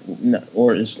disclaimer,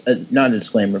 or not a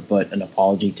disclaimer, but an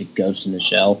apology to Ghost in the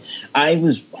Shell. I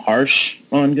was harsh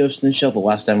on Ghost in the Shell the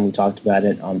last time we talked about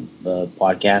it on the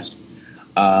podcast.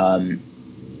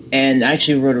 And I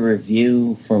actually wrote a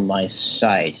review for my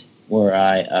site where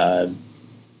I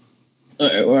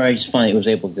just finally was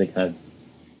able to kind of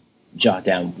jot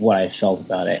down what I felt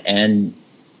about it. And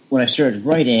when I started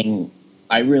writing,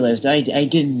 I realized I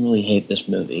didn't really hate this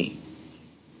movie.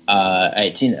 I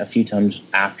had seen it a few times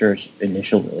after its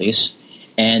initial release,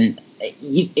 and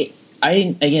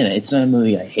it's not a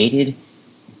movie I hated,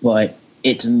 but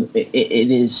it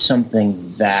is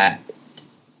something that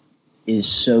is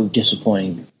so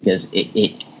disappointing because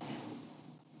I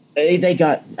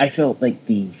felt like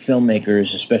the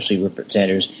filmmakers, especially Rupert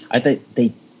Sanders, I thought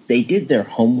they did their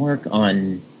homework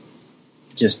on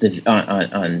just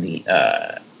on the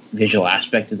visual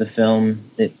aspect of the film,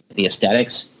 the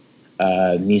aesthetics.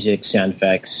 Music, sound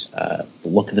effects, the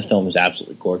look of the film was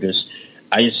absolutely gorgeous.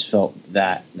 I just felt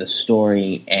that the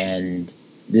story and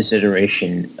this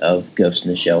iteration of Ghost in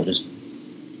the Shell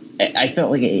I felt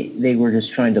like they were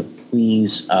just trying to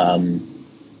please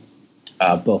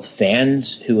both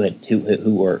fans who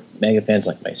were mega fans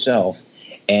like myself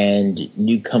and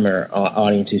newcomer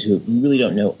audiences who really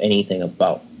don't know anything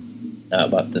about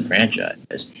the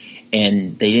franchise,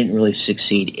 and they didn't really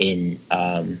succeed in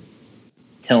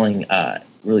telling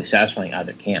really satisfying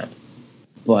either camp.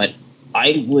 But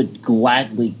I would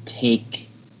gladly take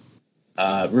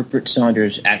Rupert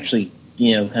Sanders actually,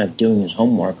 kind of doing his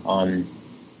homework on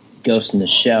Ghost in the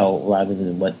Shell rather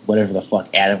than whatever the fuck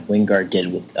Adam Wingard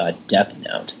did with Death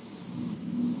Note.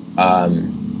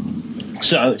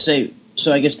 So I would say,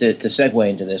 I guess to segue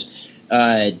into this,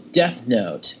 Death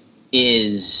Note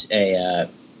is a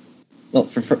well,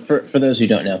 for those who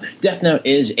don't know, Death Note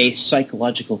is a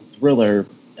psychological thriller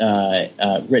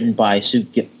written by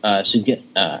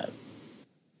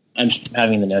I'm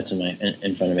having the notes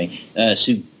in front of me.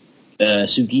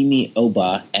 Sugimi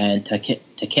Oba and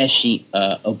Takeshi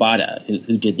Obata,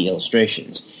 who did the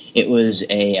illustrations. It was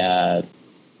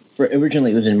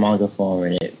originally it was in manga form,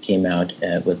 and it came out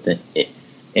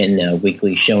in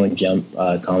weekly Show and Jump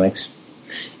comics.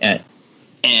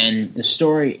 And the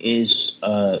story is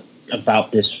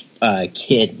about this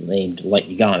kid named Light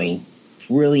Yagami,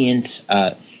 brilliant,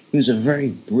 who's a very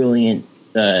brilliant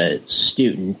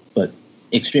student, but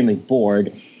extremely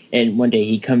bored. And one day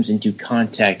he comes into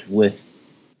contact with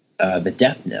the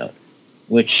Death Note,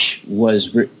 which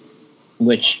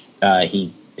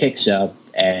he picks up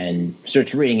and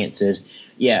starts reading it. And says,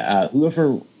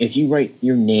 if you write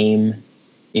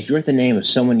the name of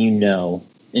someone you know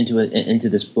into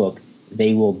this book,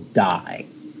 they will die.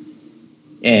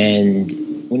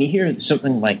 And when you hear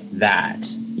something like that,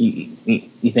 you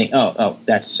think, oh,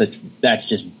 that's just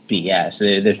BS.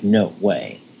 There's no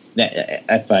way that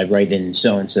if I write in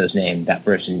so-and-so's name, that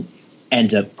person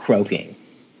ends up croaking.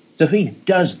 So he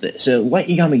does this. So Light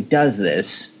Yagami does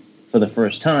this for the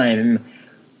first time,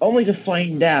 only to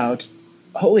find out,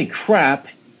 holy crap,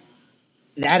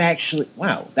 that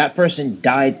person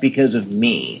died because of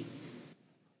me.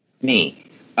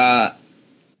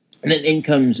 And then in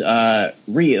comes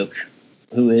Ryuk,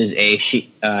 who is a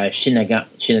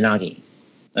Shinigami,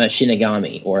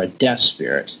 or a death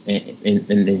spirit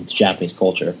in Japanese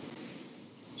culture.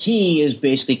 He is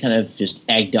basically kind of just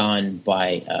egged on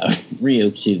by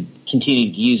Ryuk to continue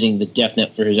using the Death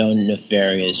Note for his own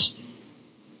nefarious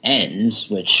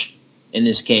ends, which in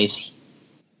this case,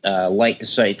 Light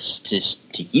decides to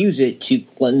use it to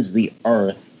cleanse the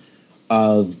earth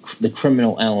of the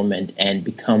criminal element and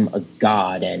become a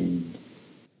god and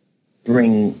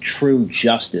bring true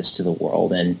justice to the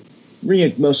world. And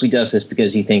Ryuk mostly does this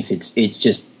because he thinks it's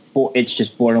just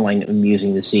borderline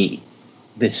amusing to see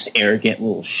this arrogant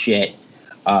little shit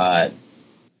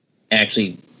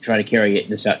actually try to carry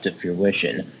this out to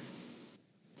fruition.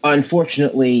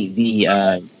 Unfortunately,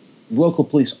 the local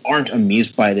police aren't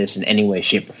amused by this in any way,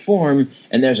 shape, or form,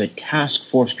 and there's a task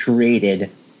force created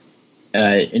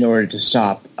in order to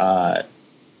stop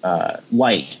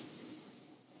Light,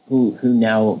 who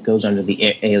now goes under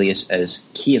the alias as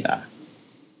Kira.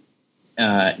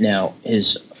 Now,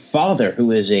 his father,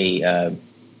 who is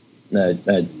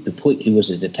who was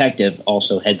a detective,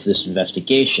 also heads this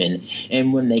investigation.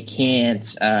 And when they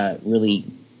can't really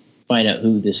find out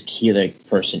who this Kira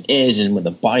person is, and when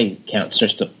the body count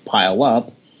starts to pile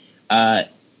up,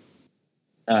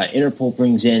 Interpol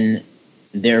brings in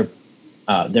their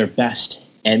best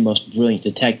and most brilliant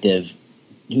detective,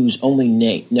 who's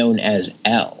only known as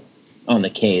L. on the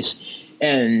case,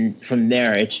 and from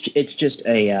there, it's just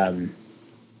a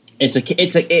think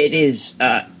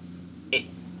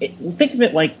of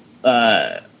it like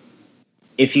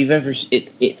if you've ever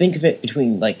think of it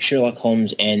between like Sherlock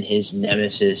Holmes and his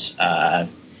nemesis. Oh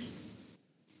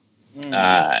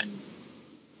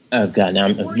god, now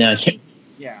I can't.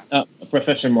 Yeah.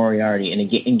 Professor Moriarty, and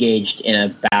engaged in a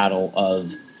battle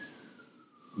of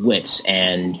wits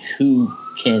and who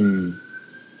can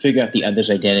figure out the other's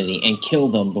identity and kill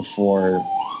them before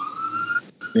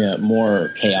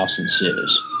more chaos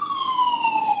ensues.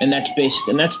 And that's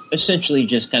essentially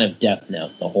just kind of Death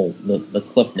Note, the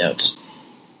clip notes.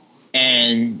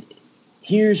 And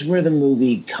here's where the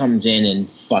movie comes in and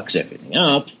fucks everything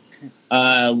up.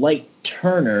 Light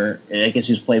Turner, I guess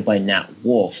who's played by Nat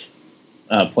Wolff,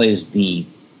 plays the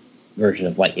version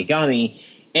of Light Yagami,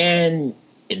 and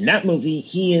in that movie,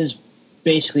 he is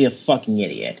basically a fucking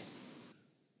idiot.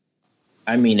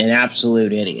 I mean, an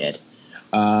absolute idiot.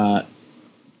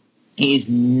 He's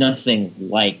nothing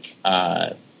like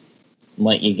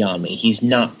Light Yagami. He's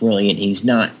not brilliant. He's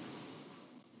not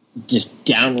just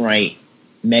downright.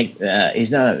 He's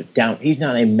not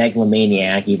a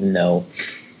megalomaniac, even though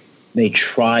they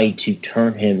try to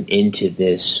turn him into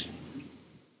this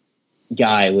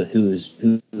guy who's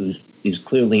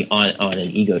clearly on an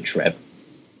ego trip.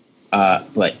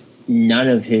 But none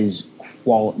of the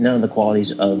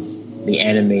qualities of the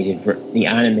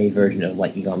anime version of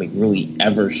Light Yagami really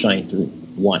ever shine through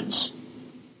once.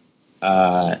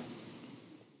 And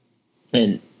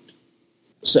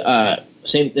so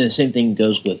the same thing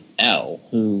goes with L,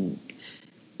 who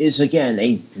is again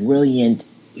a brilliant,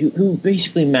 who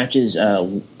basically matches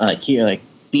Kira like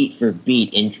beat for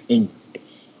beat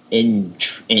in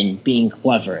being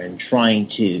clever and trying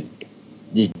to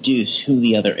deduce who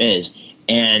the other is.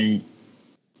 And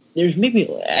there's maybe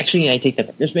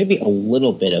there's maybe a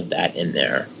little bit of that in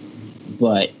there,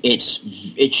 but it's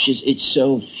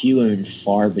so few and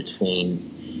far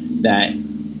between that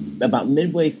about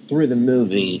midway through the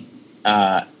movie,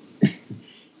 L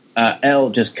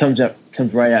just comes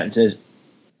right out and says,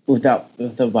 with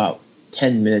about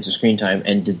 10 minutes of screen time,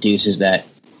 and deduces that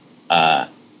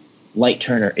Light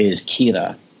Turner is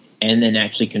Kira, and then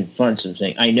actually confronts him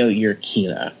saying, "I know you're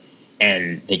Kira,"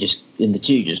 and the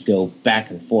two just go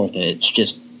back and forth, and it's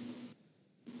just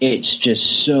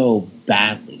so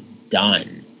badly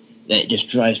done that it just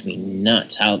drives me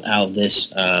nuts how this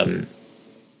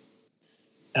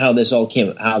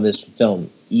film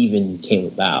even came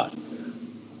about.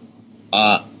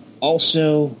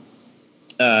 Also,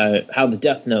 how the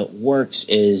Death Note works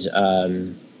is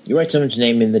you write someone's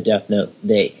name in the Death Note.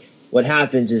 What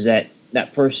happens is that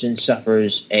person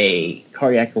suffers a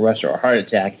cardiac arrest or a heart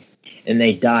attack, and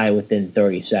they die within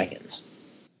 30 seconds.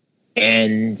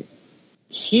 And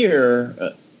here,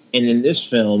 and in this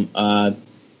film,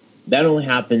 that only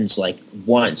happens like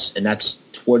once, and that's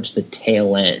towards the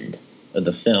tail end of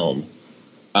the film.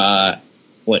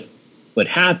 What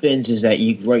happens is that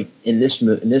you write in this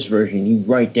version, you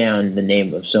write down the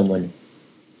name of someone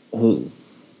who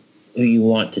you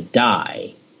want to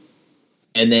die,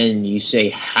 and then you say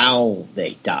how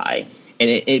they die, and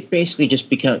it basically just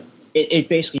becomes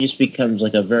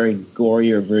like a very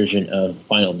gorier version of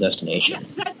Final Destination.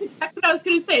 Yeah, that's exactly what I was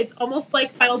going to say. It's almost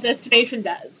like Final Destination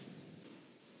does.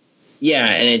 Yeah,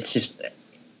 and it's just.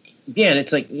 Yeah, and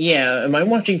it's like, am I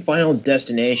watching Final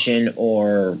Destination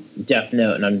or Death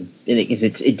Note? And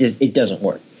it doesn't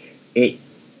work. It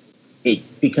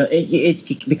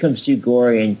becomes too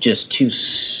gory and just too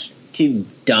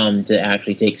dumb to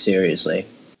actually take seriously.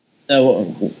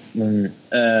 What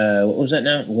was that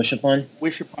now? Wish Upon?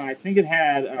 Wish Upon. I think it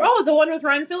had. The one with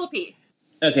Ron Phillippe.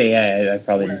 Okay, yeah, I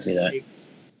probably didn't see that.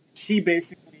 She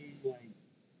basically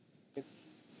like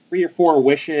 3 or 4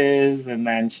 wishes, and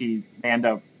then she end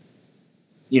up,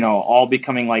 all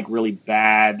becoming like really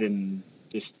bad, and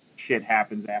just shit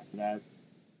happens after that.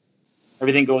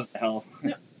 Everything goes to hell.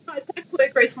 No, it's actually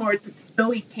Grace Moritz. It's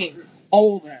Zoe King.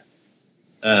 Oh, that.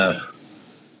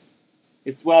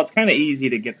 It's kind of easy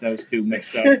to get those two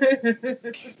mixed up.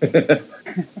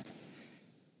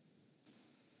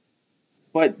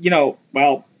 But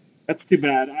that's too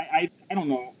bad. I don't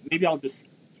know. Maybe I'll just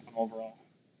skip one overall.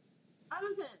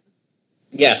 Jonathan.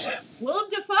 Yes. Willem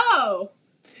Dafoe.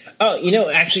 Oh,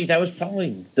 actually, that was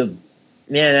probably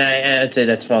I'd say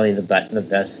that's probably the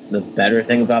better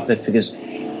thing about this, because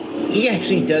he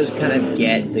actually does kind of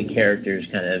get the character's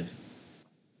kind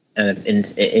of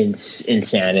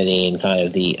insanity and kind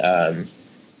of the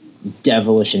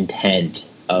devilish intent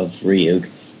of Ryuk.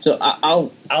 So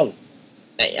I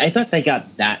thought they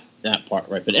got that part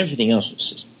right, but everything else was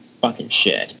just fucking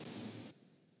shit.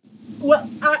 Well,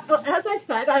 as I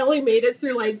said, I only made it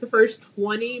through like the first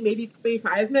 20, maybe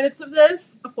 25 minutes of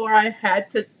this before I had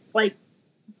to like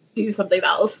do something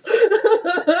else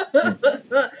because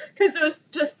it was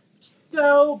just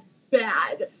so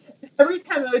bad. Every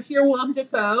time I would hear Willem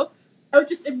Dafoe, I would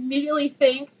just immediately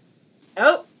think,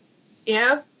 "Oh,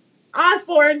 yeah,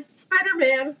 Osborn,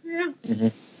 Spider-Man, yeah,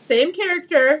 same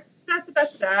character."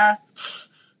 Da-da-da-da-da.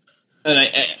 And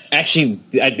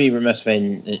I'd be remiss if I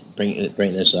didn't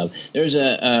bring this up. There's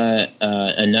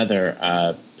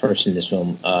another person in this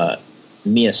film,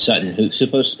 Mia Sutton, who's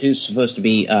supposed to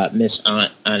be Miss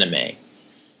Aname,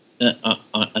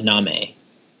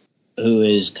 who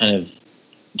is kind of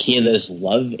Keela's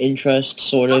love interest,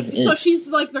 sort of. So she's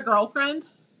like the girlfriend.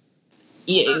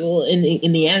 Yeah, well, in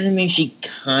the anime, she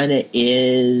kind of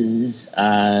is.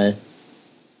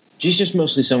 She's just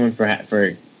mostly someone for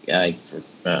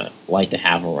Light to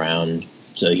have around,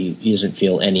 so he doesn't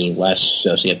feel any less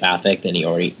sociopathic than he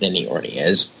already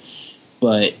is.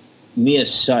 But Mia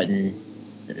Sutton,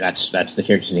 that's the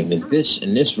character's name in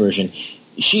this version.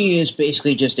 She is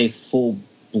basically just a full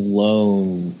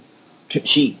blown.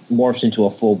 She morphs into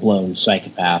a full blown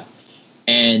psychopath,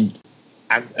 and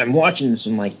I'm watching this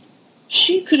and I'm like,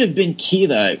 she could have been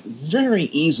Keela very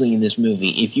easily in this movie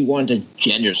if you wanted to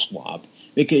gender swap,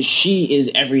 because she is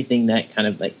everything that kind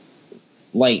of like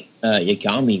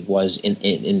Yagami was in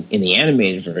the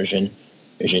animated version.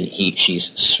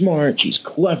 She's smart, she's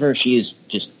clever, she is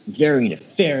just very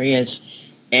nefarious.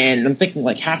 And I'm thinking,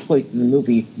 like, halfway through the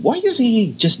movie, why doesn't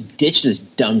he just ditch this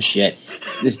dumb shit,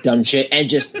 and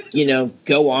just,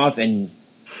 go off and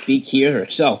be Keela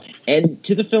herself? And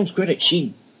to the film's credit,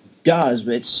 she does,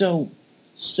 but it's so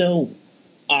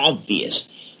obvious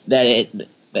that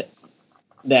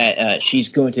she's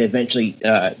going to eventually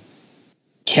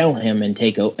kill him and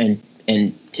take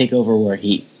over where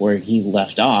he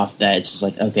left off. That it's just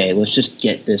like, okay, let's just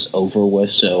get this over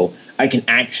with, so I can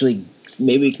actually.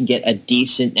 Maybe we can get a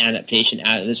decent adaptation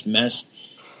out of this mess,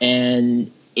 and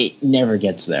it never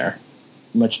gets there,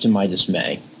 much to my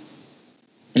dismay.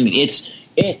 I mean,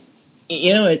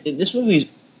 this movie is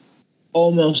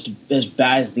almost as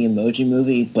bad as the Emoji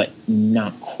Movie, but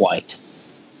not quite.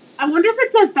 I wonder if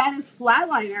it's as bad as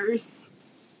Flatliners.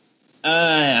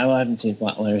 I haven't seen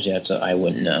Flatliners yet, so I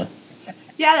wouldn't know.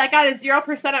 Yeah, that got a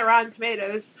 0% at Rotten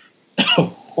Tomatoes.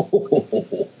 Wow.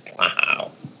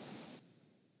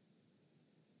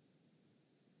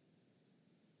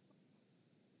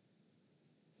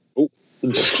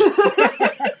 It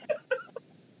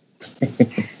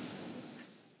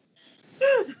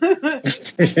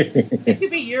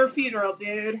could be your funeral,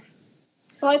 dude.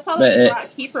 Well, I saw that they brought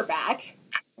Keeper back.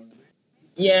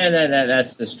 Yeah,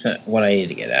 that's just what I need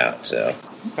to get out. So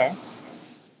okay.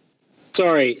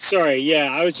 Sorry. Yeah,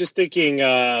 I was just thinking.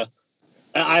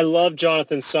 I love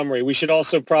Jonathan's summary. We should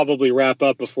also probably wrap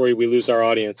up before we lose our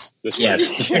audience this time.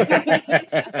 Yes.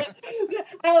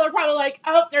 Oh, they're probably like,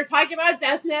 they're talking about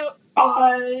Death Note.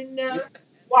 Fun.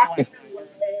 Walking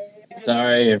away.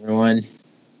 Sorry, everyone.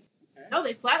 No,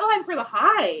 they flatlined for the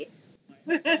high.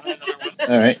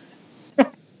 All right.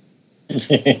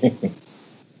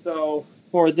 So,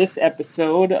 for this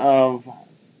episode of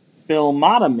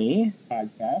Filmotomy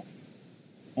podcast,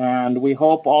 and we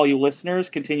hope all you listeners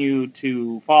continue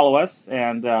to follow us,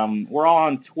 and we're all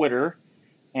on Twitter,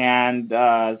 and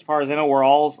as far as I know, we're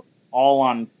all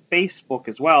on Facebook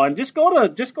as well. And just go to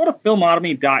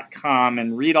filmotomy.com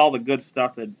and read all the good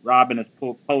stuff that Robin is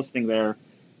posting there.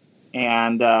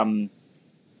 And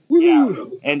yeah,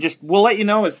 and we'll let you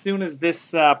know as soon as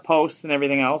this posts and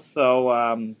everything else. So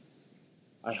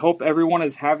I hope everyone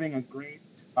is having a great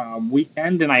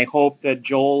weekend, and I hope that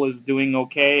Joel is doing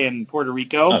okay in Puerto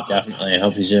Rico. Oh, definitely. I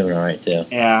hope he's doing all right too.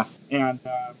 Yeah, and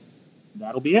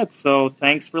that'll be it. So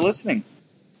thanks for listening.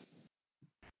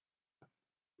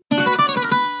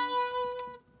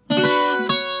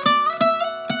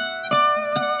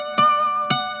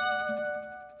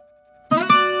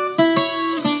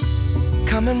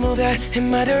 Come and move that in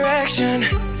my direction.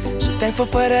 So thankful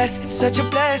for that, it's such a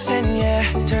blessing, yeah.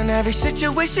 Turn every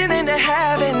situation into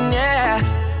heaven, yeah.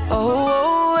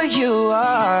 Oh, you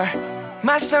are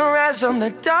my sunrise on the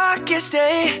darkest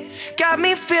day. Got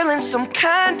me feeling some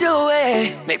kind of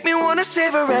way. Make me wanna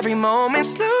savor every moment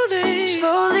slowly,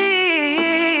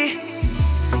 slowly.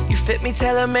 You fit me,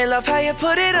 tailor-made, love how you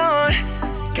put it on.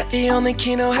 Got the only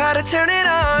key, know how to turn it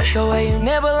on. The way you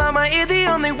nibble on my ear, the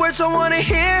only words I wanna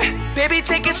hear. Baby,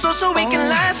 take it slow so we can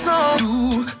last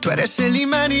long. Tú eres el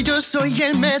imán y yo soy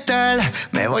el metal.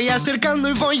 Me voy acercando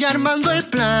y voy armando el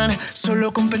plan.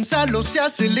 Solo con pensarlo se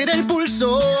acelera el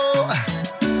pulso.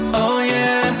 Oh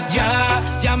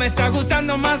yeah, ya me está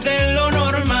gustando más de lo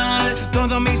normal.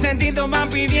 Todos mis sentidos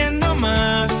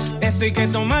esto hay que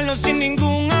tomarlo sin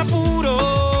ningún apuro.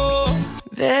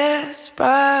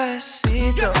 Despacito,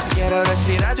 quiero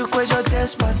respirar tu cuello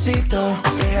despacito.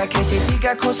 Deja que te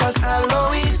diga cosas al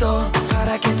oído,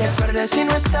 para que te acuerdes si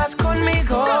no estás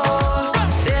conmigo.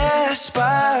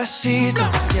 Despacito,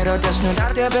 quiero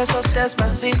desnudarte a besos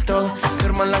despacito.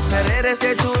 Firmo en las paredes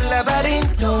de tu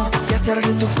laberinto y hacer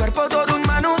de tu cuerpo todo un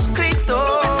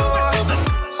manuscrito.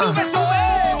 Sube,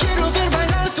 sube. Quiero ver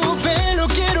bailar tu pelo,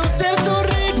 quiero ser tu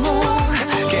ritmo.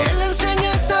 Que le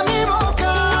enseñes a mi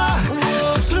boca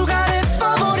tus lugares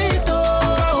favoritos.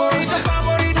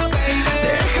 Favorito, baby.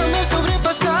 Déjame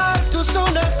sobrepasar tus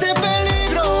zonas de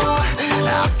peligro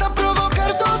hasta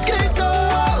provocar tus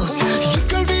gritos y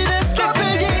que olvides tu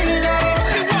apellido.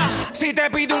 Si te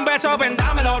pido un beso, ven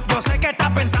dámelo. Yo sé que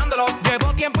estás pensándolo,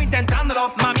 llevo tiempo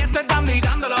intentándolo. Mami, esto es dando y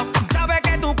dándolo. Sabes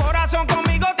que tu corazón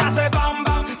conmigo te hace bam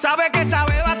bam. Sabes que esa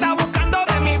beba está buscando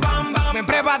de mi bam bam. Me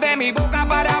pruebas de mi boca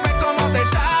para ver cómo te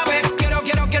sabe.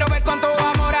 Quiero ver cuánto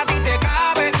amor a ti te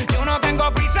cabe. Yo no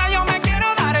tengo prisa, yo me quiero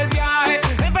dar el viaje.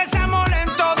 Empezamos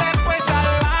lento, después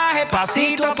salvaje.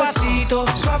 Pasito a pasito,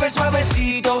 suave,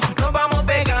 suavecito. Nos vamos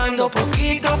pegando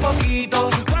poquito a poquito.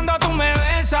 Cuando tú me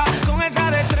besas con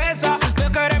esa destreza, veo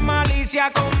que eres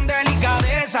malicia con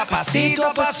delicadeza. Pasito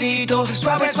a pasito,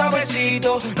 suave,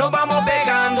 suavecito. Nos vamos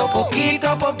pegando poquito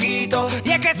a poquito.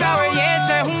 Y es que esa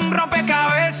belleza es un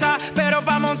rompecabezas, pero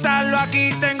para montarlo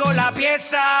aquí tengo la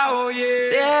pieza,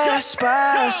 oye.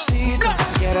 Despacito,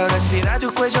 quiero respirar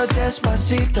tu cuello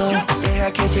despacito.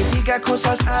 Deja que te diga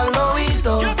cosas al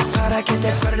oído, para que te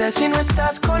acuerdes si no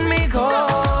estás conmigo.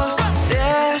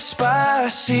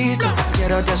 Despacito,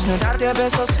 quiero desnudarte a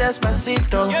besos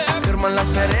despacito. Firmo en las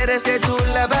paredes de tu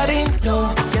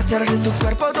laberinto y hacer de tu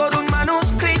cuerpo todo un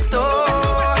manuscrito.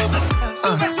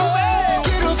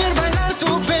 Quiero ver bailar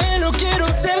tu pelo, quiero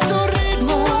ser tu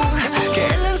ritmo. Que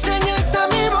le enseñes a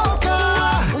mi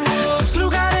boca tus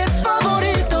lugares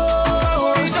favoritos.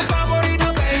 Favorito,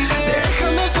 baby.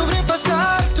 Déjame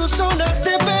sobrepasar tus zonas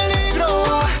de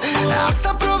peligro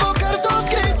hasta provocar tus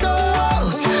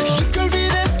gritos y que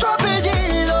olvides tu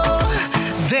apellido.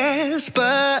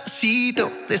 Despacito,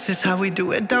 this is how we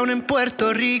do it down in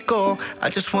Puerto Rico. I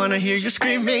just wanna hear you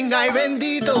screaming, ay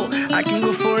bendito. I can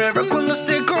go forever cuando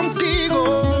esté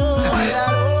contigo.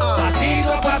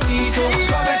 Pasito a pasito,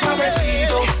 suave,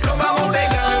 suavecito. Nos vamos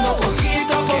pegando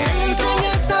poquito a Que le poquito.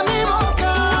 enseñes a mi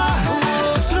boca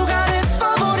tus lugares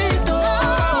favoritos.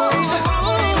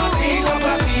 Pasito a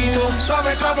pasito,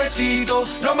 suave, suavecito.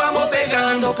 Nos vamos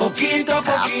pegando poquito a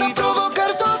Hasta poquito.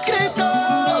 provocar tus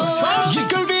gritos y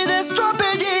que olvides tu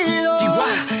apellido.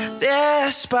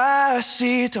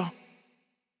 Despacito.